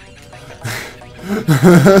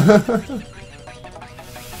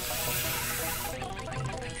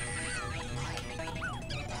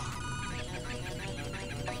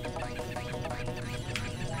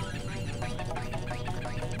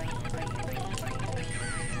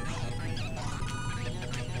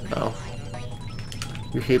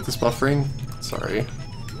 You hate this buffering? Sorry.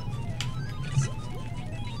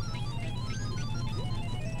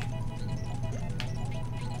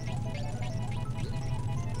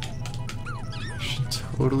 Should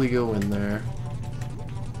totally go in there.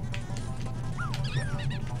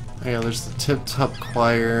 Oh yeah, there's the Tip Top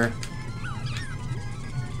Choir.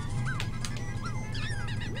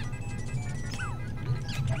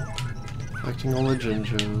 Collecting all the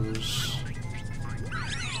Jinjos.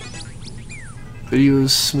 Video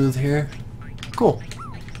is smooth here. Cool.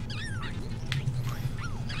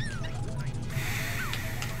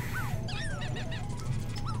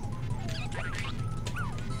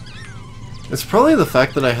 It's probably the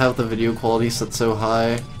fact that I have the video quality set so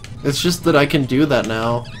high. It's just that I can do that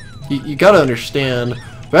now. You gotta understand.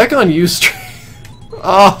 Back on Ustream.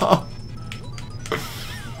 Ah,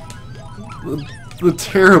 the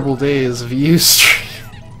terrible days of Ustream.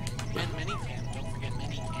 And Minicam, don't forget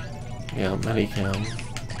Minicam. Yeah, Minicam.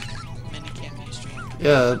 Minicam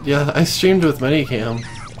Ustream. Yeah, I streamed with Minicam.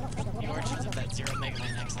 The origins of that 0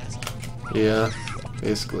 megabyte XI. Yeah,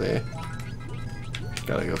 basically.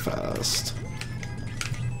 Gotta go fast.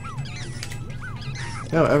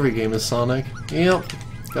 Yeah, every game is Sonic. Yep,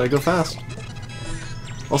 gotta go fast.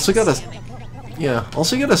 Also gotta,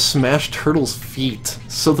 also gotta smash Turtle's feet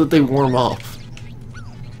so that they warm up.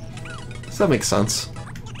 Does that make sense?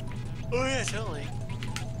 Oh yeah, totally.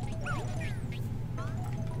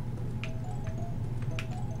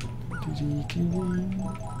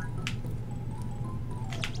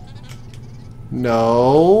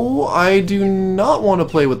 No, I do not want to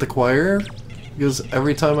play with the choir, because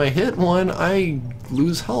every time I hit one, I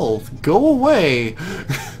lose health. Go away!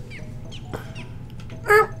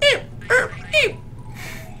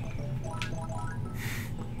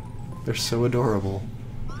 They're so adorable.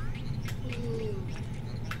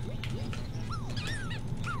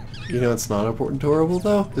 You know what's not adorable,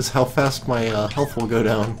 though? Is how fast my health will go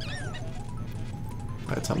down.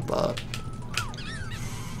 I attempt that.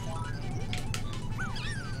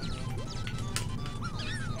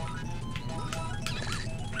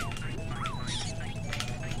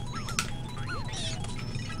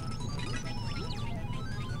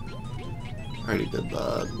 Already did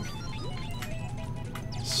that.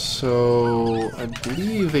 So, I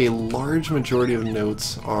believe a large majority of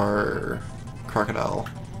notes are crocodile.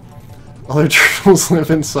 Other turtles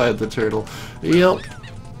live inside the turtle. Yep.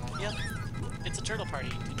 Yep. It's a turtle party,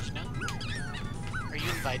 did you know? Are you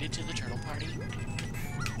invited to the turtle party?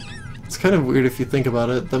 It's kind of weird if you think about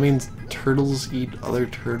it. That means turtles eat other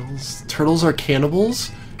turtles? Turtles are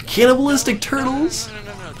cannibals? Cannibalistic turtles?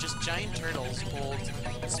 No. Just giant turtles hold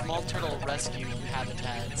small turtle rescue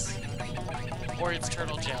habitats. Or it's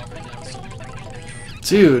turtle jail right now. So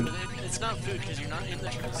Dude. it's not food because you're not in the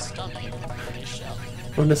turtle's stomach in this shell.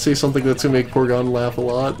 I'm gonna say something that's gonna make Porygon laugh a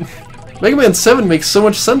lot. Mega Man 7 makes so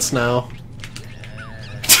much sense now.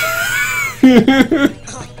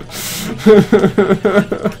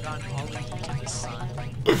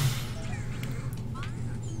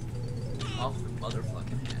 Off the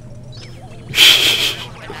motherfucking head.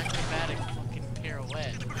 An acrobatic fucking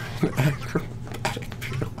pirouette. Acrobatic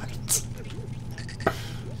pirouette.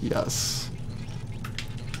 Yes.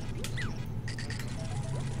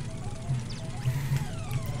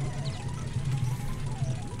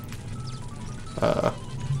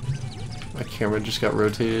 My camera just got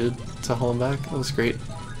rotated to hell and back. That was great.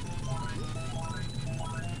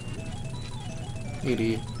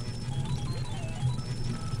 80.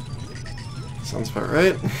 Sounds about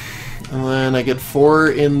right. And then I get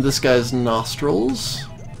 4 in this guy's nostrils.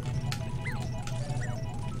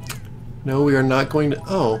 No, we are not going to...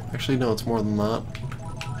 Oh, actually no, it's more than that.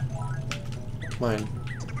 Mine.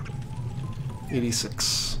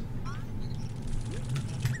 86.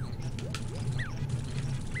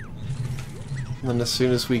 And then as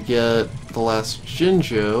soon as we get the last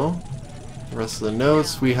Jinjo, the rest of the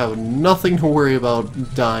notes, we have nothing to worry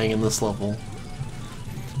about dying in this level.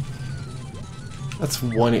 That's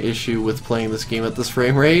one issue with playing this game at this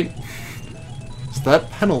frame rate. Is that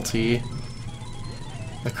penalty?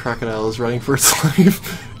 The crocodile is running for its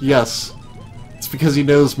life. Yes. It's because he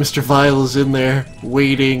knows Mr. Vile is in there,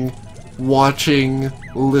 waiting, watching,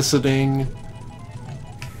 listening.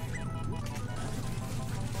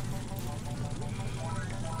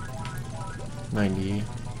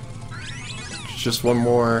 Just one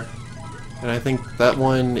more, and I think that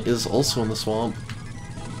one is also in the swamp,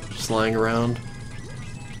 just lying around.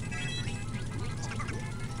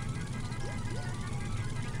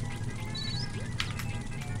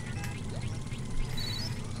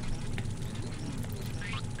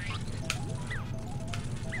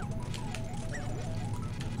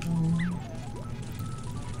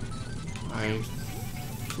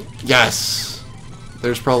 Yes!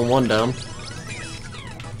 There's problem 1 down.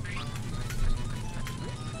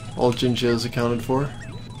 All Jinjos accounted for.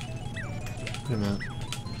 Wait a minute.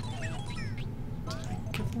 Did I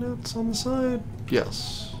get notes on the side?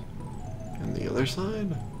 Yes. And the other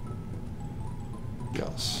side?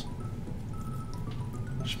 Yes.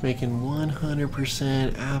 Just making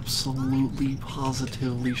 100% absolutely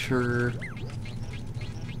positively sure.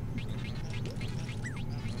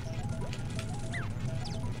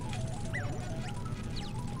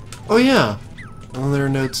 Oh yeah! And then there are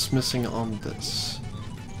notes missing on this.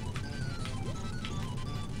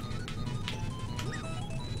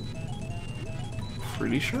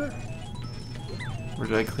 Pretty sure? Or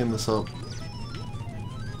did I clean this up?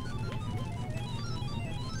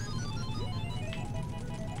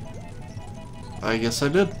 I guess I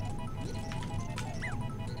did.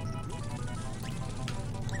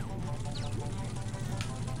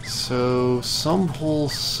 So, some hole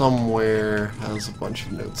somewhere has a bunch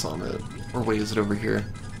of notes on it. Or wait, is it over here?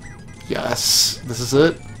 Yes! This is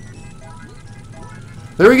it.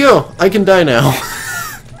 There we go! I can die now.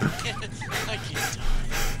 I can't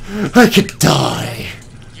die. I could die!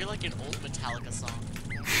 You're like an old Metallica song.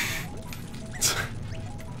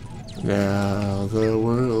 Now the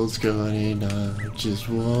world's gonna not just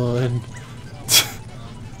one.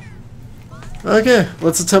 Okay,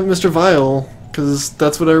 let's attempt Mr. Vile, because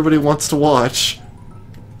that's what everybody wants to watch.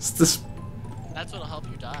 It's this. That's what'll help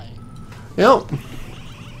you die. Yep.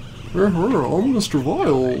 I'm Mr.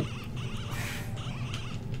 Vile.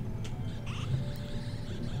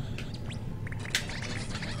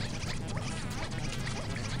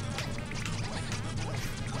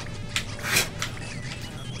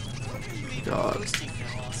 God. Posting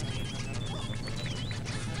now, Oscar.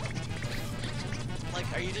 Like,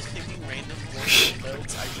 are you just picking random global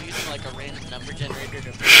emotes? Are you using like a random number generator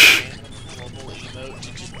to pick a random global emote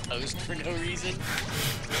to just post for no reason?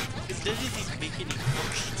 Because none of these make any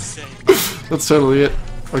fucking sense. That's totally it.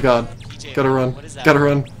 Oh god. DJ, Gotta run. what is that? Gotta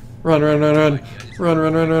run. Run, run, run, run. Run,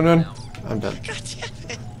 run, run, run, run. I'm dead. God damn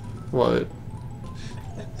it. What?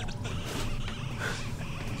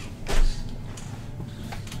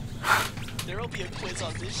 There'll be a quiz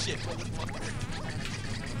on this shit, motherfucker.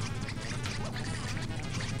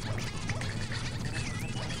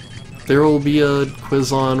 There will be a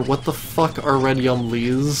quiz on what the fuck are red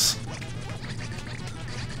yumlies?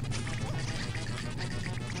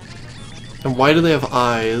 And why do they have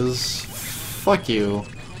eyes? Fuck you.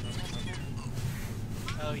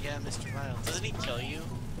 Oh yeah, Mr. Vile. Doesn't he kill you?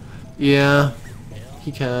 Yeah, Fail?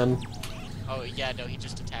 he can. Oh yeah, no, he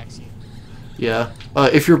just attacks you. Yeah.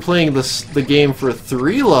 If you're playing the game for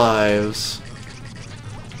 3 lives,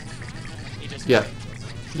 He just yeah.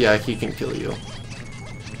 Yeah, he can kill you.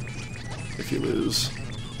 If you lose.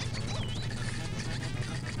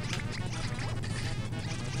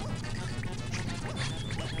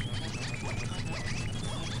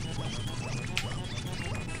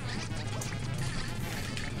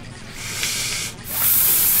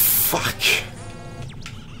 Fuck.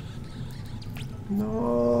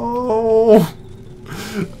 No.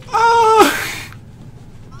 Ah.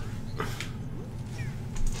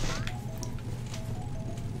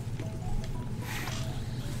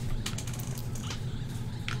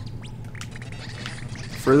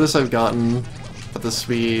 Furthest I've gotten at this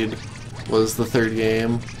speed was the 3rd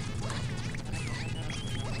game.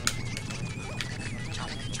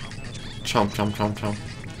 Chomp, chomp, chomp, chomp.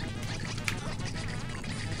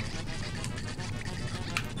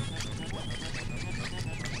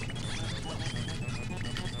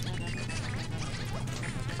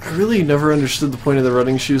 I really never understood the point of the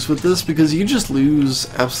running shoes with this because you just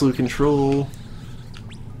lose absolute control.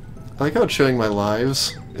 I like how it's showing my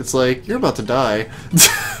lives. It's like, you're about to die.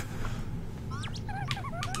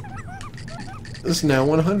 It's now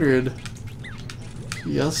 100.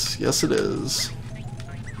 Yes, yes it is.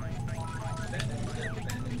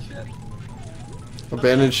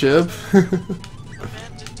 Abandoned ship?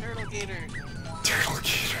 Abandoned Turtle Gator. Turtle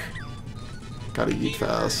Gator. Gotta eat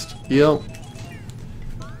fast. Yep.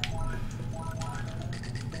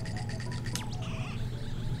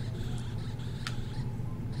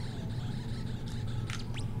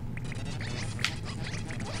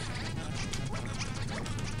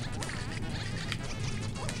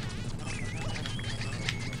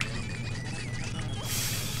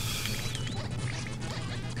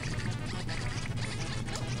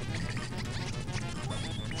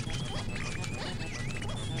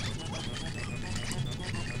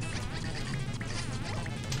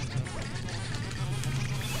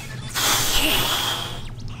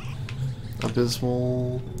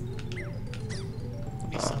 Abysmal.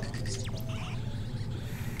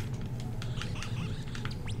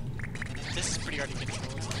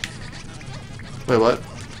 Wait, what?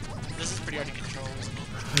 This is pretty hard to control, isn't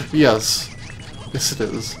it? Yes. Yes, it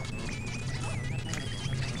is.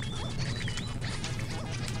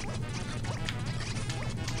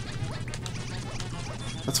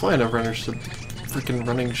 That's why I never understood freaking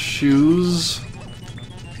running shoes.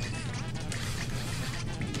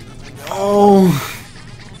 No!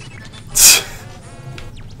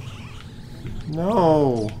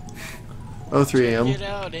 No! Oh, 3 a.m. Get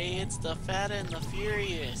out, eh? It's the Fat and the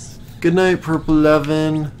Furious. Good night, Purple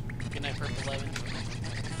 11. Good night, Purple 11.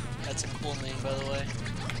 That's a cool name, by the way.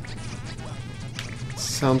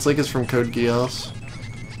 Sounds like it's from Code Geass.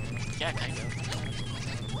 Yeah, kind of.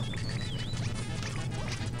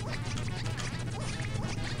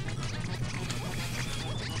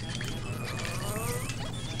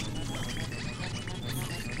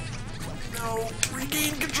 No,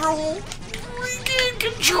 regain control! Regain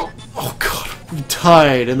control! Oh god, we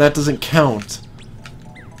tied, and that doesn't count.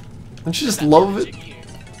 Don't you just love it?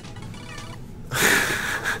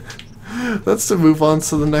 That's to move on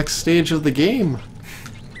to the next stage of the game.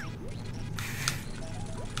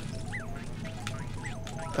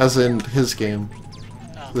 As in his game.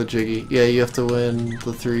 Oh. The Jiggy. Yeah, you have to win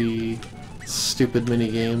the 3 stupid mini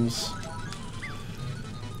games.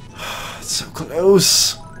 It's so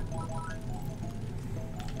close.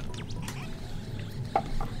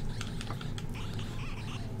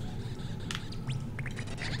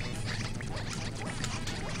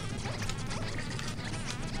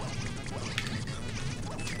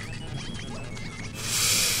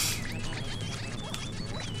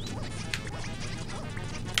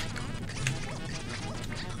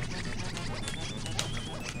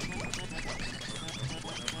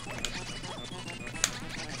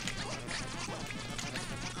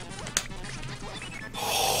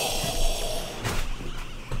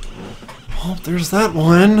 Oh, there's that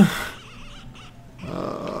one.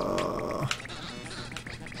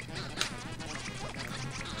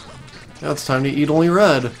 Now it's time to eat only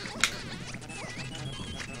red.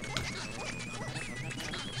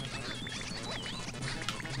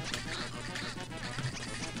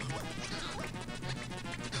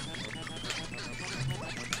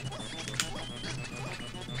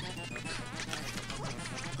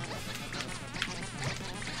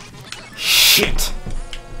 Shit!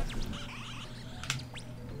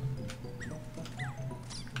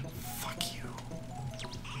 Fuck you.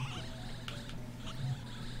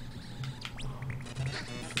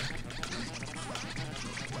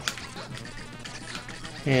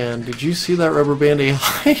 And did you see that rubber band AI?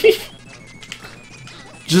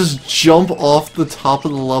 Just jump off the top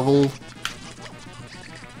of the level.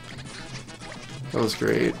 That was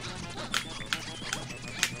great.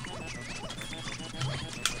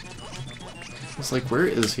 I was like, where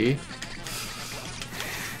is he?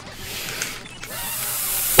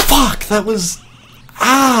 Fuck! That was...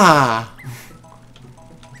 Ah!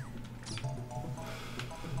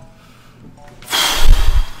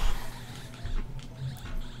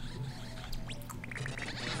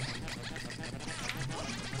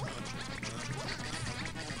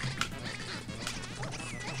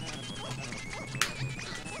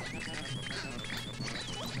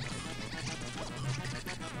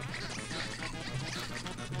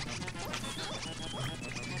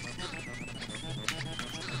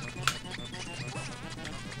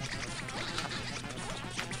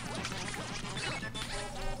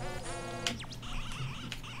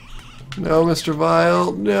 No, Mr.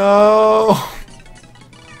 Vile, no!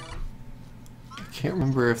 I can't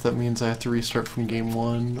remember if that means I have to restart from game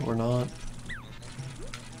 1 or not.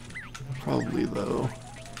 Probably, though.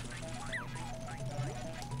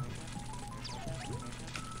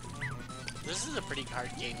 This is a pretty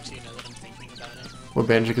hard game too, now that I'm thinking about it. What,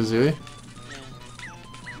 Banjo-Kazooie? Yeah.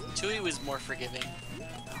 Tui was more forgiving.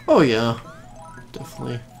 Oh, yeah.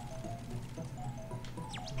 Definitely.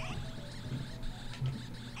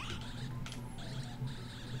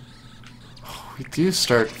 We do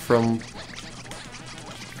start from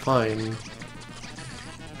fine.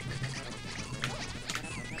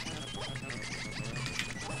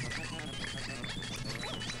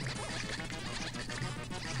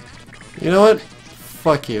 You know what?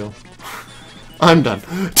 Fuck you. I'm done.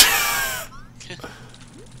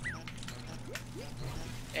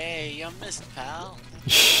 Hey, you missed, pal.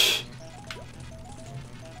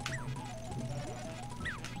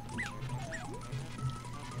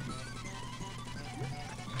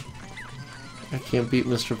 I can't beat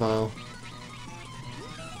Mr. Vile.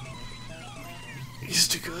 He's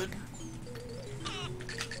too good.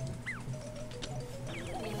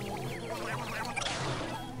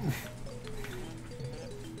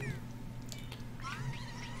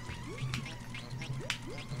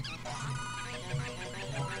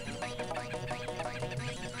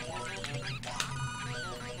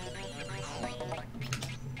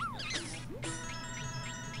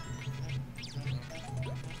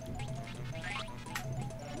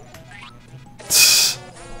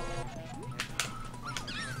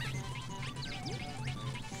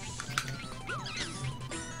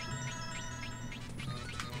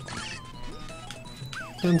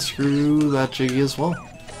 And screw that Jiggy as well.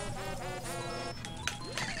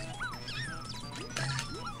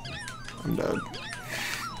 I'm dead.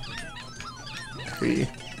 3.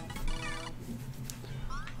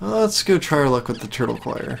 Let's go try our luck with the Turtle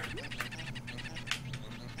Choir.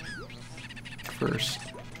 First.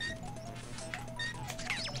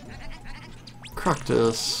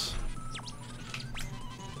 Croctus.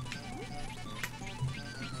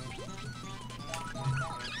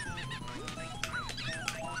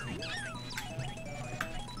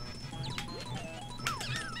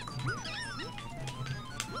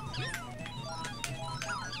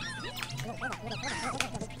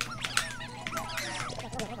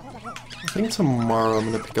 I think tomorrow I'm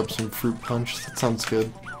gonna pick up some fruit punch. That sounds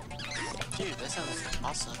good. Dude, that sounds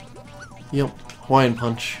awesome. Yep, Hawaiian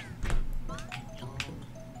punch.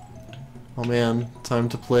 Oh man, time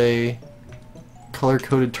to play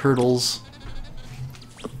color-coded turtles.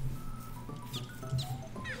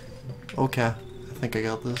 Okay, I think I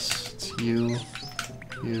got this. It's you,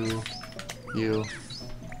 you, you.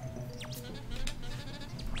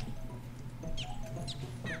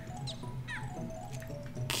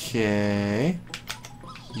 Okay.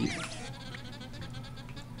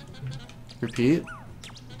 Repeat.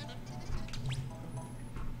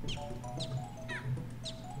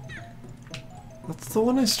 That's the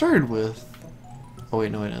one I started with. Oh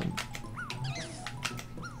wait, no I didn't.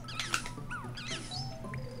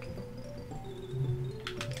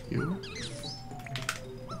 You?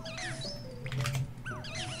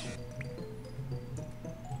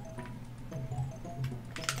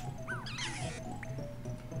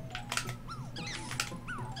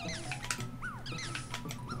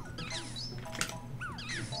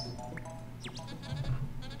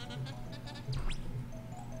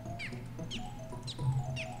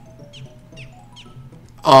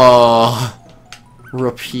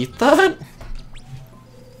 Repeat that?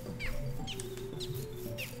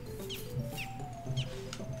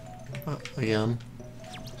 Again.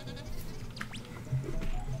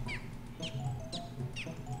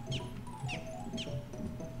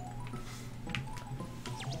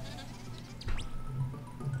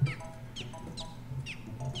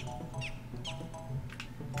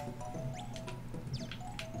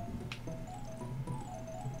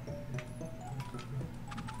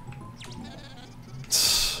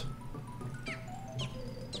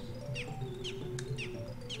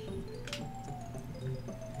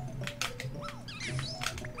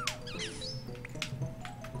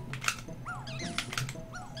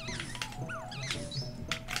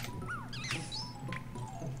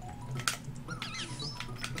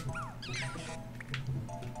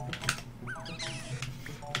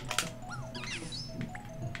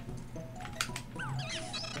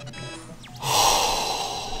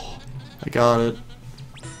 I got it.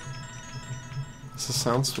 Is the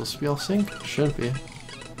sound supposed to be off sync? Shouldn't be.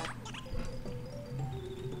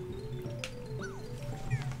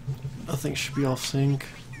 Nothing should be off sync.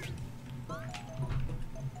 And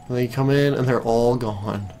then you come in and they're all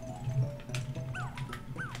gone.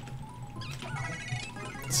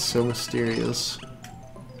 It's so mysterious.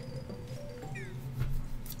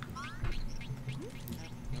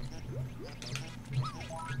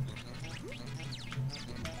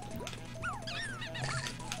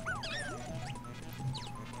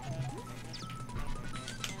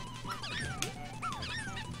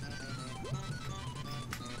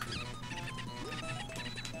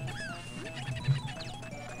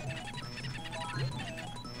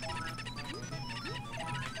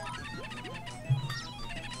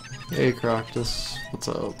 Hey Croctus, what's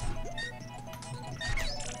up?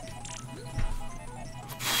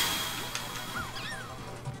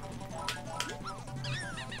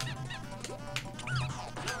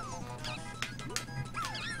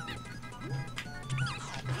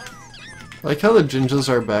 I like how the Jinjas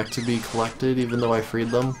are back to be collected even though I freed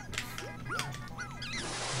them.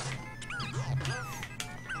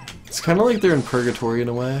 It's kind of like they're in purgatory in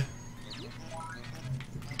a way.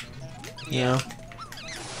 Yeah.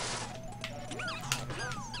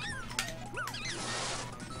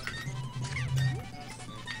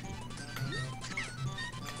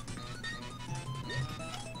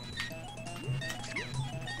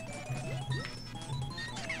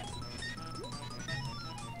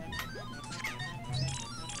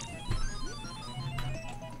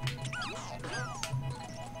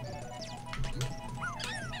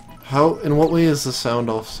 How, in what way is the sound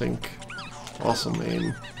off sync? Awesome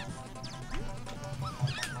aim.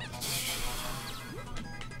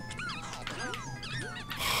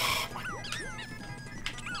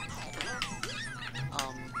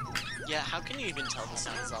 Yeah, how can you even tell the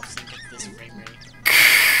sound is off sync at this frame rate?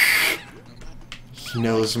 He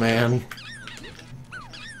knows, man.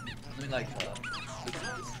 Let me like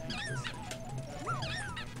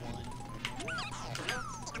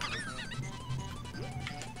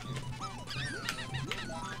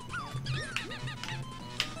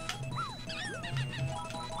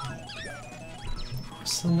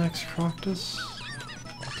What's the next Croctus?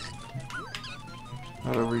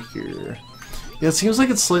 Not over here. Yeah, it seems like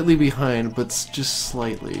it's slightly behind, but it's just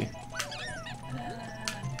slightly.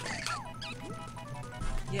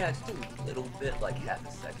 yeah, just a little bit, like half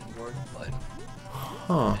a second worth, but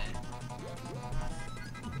Huh.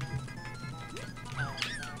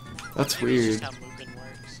 That's Maybe it's weird. just how movement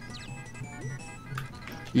works.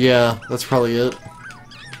 Yeah, that's probably it.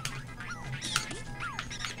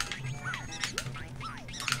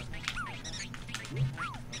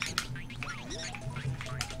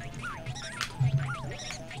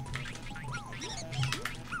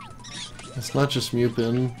 It's not just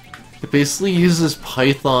Mupin. It basically uses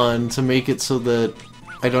Python to make it so that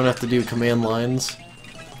I don't have to do command lines.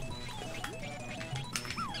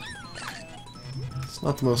 It's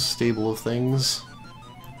not the most stable of things.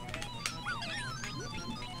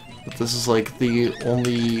 But this is like the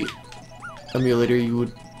only emulator you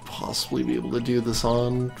would possibly be able to do this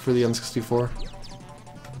on for the N64.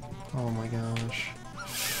 Oh my gosh.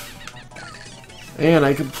 And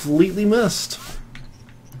I completely missed.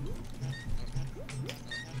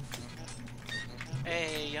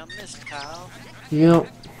 Hey, you missed, pal. Yep.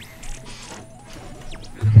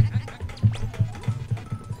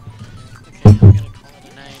 Okay, I'm gonna call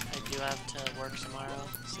it a night. I do have to work tomorrow,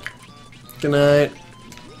 so. Good night.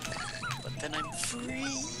 But then I'm free.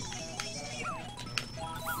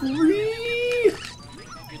 Free.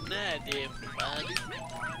 Good night, everybody.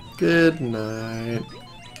 Good night.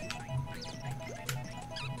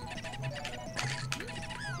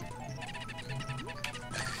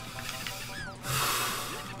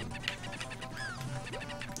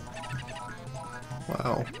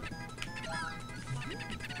 Wow.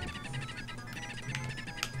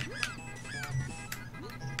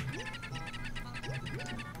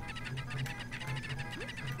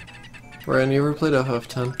 Ryan, you ever played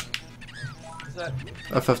FF10? is that?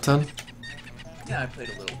 FF10? Yeah, I played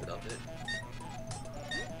a little bit of it.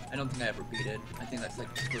 I don't think I ever beat it. I think that's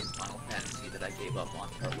like the first Final Fantasy that I gave up on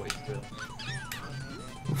partway through.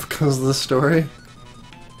 Because of the story?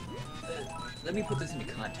 Let me put this into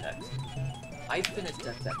context. I finished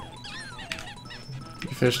FF8. You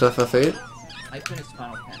finished FF8? I finished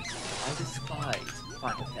Final Fantasy. I despise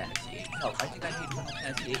Final Fantasy VIII. Hell, I think I hate Final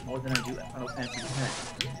Fantasy VIII more than I do Final Fantasy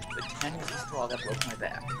X. But 10 was the straw that broke my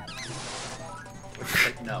back. Which is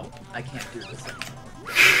like, no, I can't do this anymore.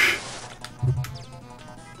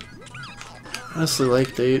 Honestly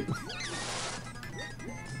liked 8.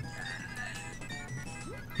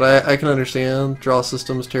 But I can understand. Draw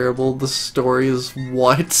system is terrible. The story is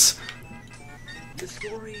what? The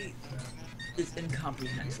story is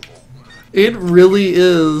incomprehensible. It really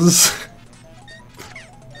is.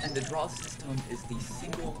 And the draw system is the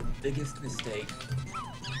single biggest mistake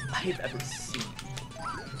I've ever seen.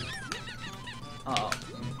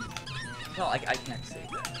 Well, I can't say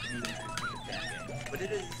that. Even if it's a fan game. But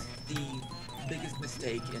it is the biggest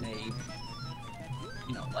mistake in a,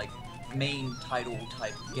 you know, like, main title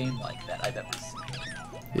type game like that I've ever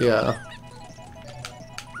seen. Yeah.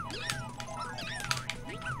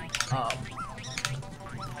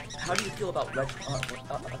 How do you feel about Excel?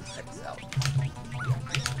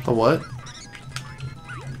 The what?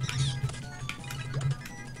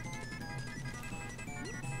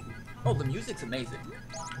 Oh, the music's amazing.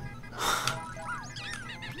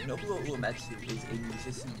 Nobuo Uematsu is a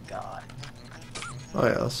musician god. Oh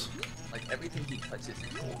yes. Like, everything he touches is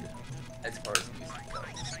golden, as far as music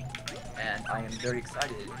goes. And I am very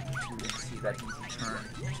excited to see that he's returned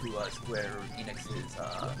to Square Enix's,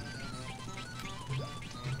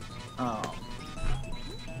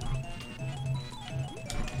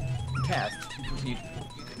 cast to continue.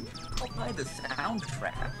 You can buy the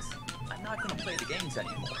soundtracks. I'm not gonna play the games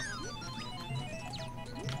anymore.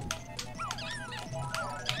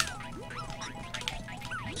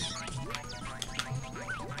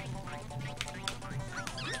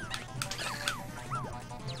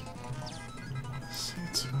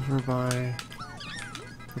 It's over by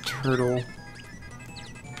the turtle.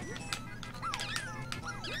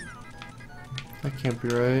 That can't be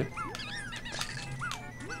right.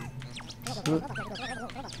 Is it?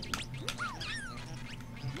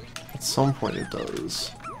 At some point it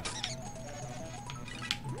does.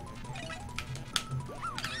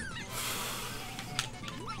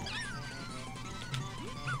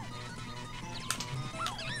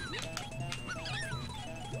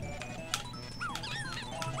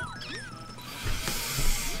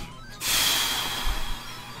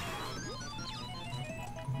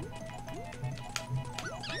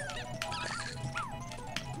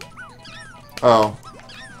 Oh.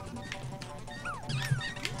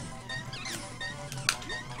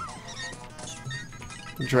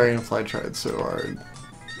 The dragonfly tried so hard.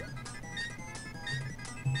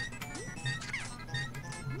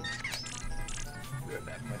 We're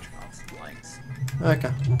back by constant blanks.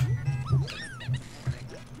 Okay.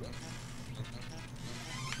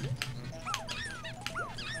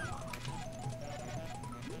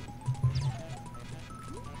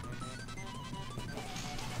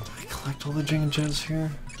 Did I collect all the Jing and Jets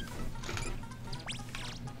here?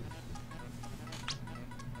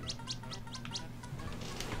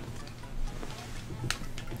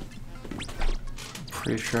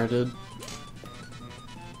 Pretty sure I did.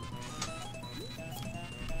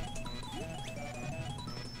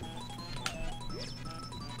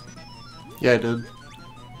 Yeah, I did.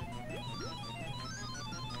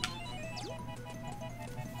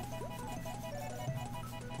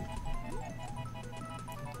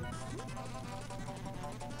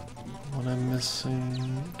 What I'm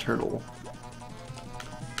missing? Turtle.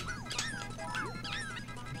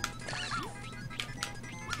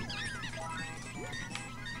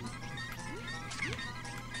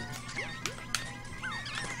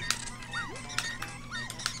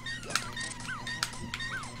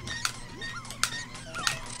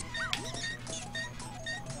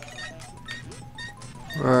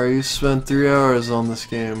 Alright, you spent 3 hours on this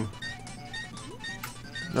game.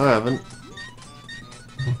 No, I haven't.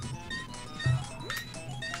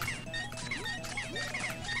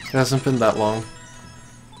 It hasn't been that long.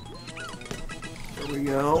 There we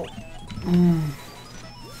go.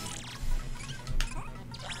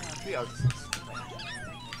 3 hours.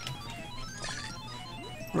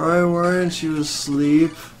 Why weren't you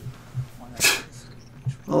asleep?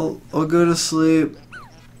 I'll go to sleep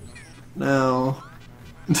now.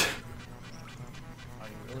 Are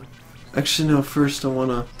you really? Actually, no. First, I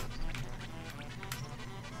wanna.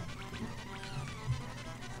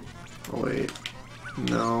 Oh wait,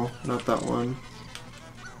 no, not that one.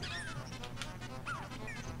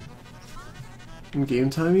 In game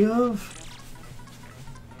time, you have?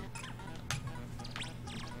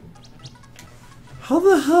 How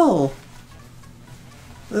the hell?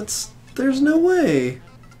 There's no way.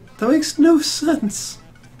 That makes no sense.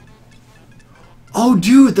 Oh,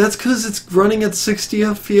 dude, that's because it's running at 60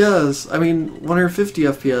 FPS. I mean, 150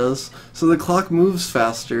 FPS. So the clock moves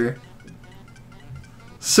faster.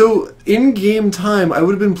 So, in game time, I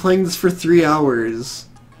would have been playing this for 3 hours.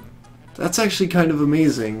 That's actually kind of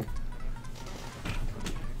amazing.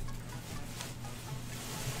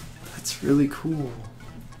 That's really cool.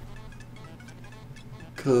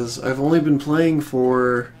 Because I've only been playing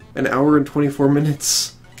for an hour and 24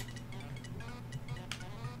 minutes.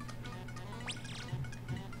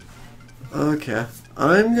 Okay,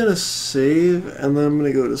 I'm gonna save and then I'm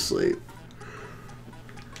gonna go to sleep.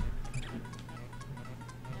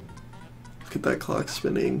 Look at that clock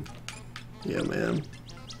spinning. Yeah, man.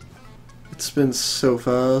 It spins so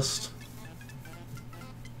fast.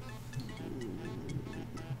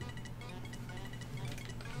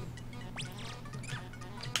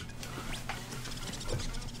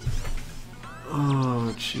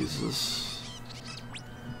 Oh, Jesus.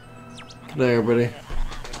 Good night, everybody.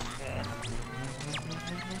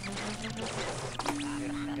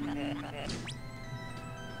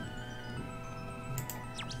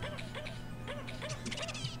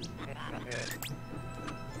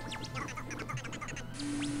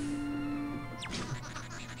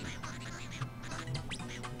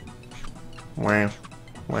 Wow.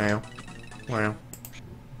 Wow. Wow.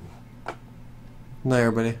 Good night,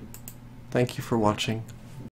 everybody. Thank you for watching.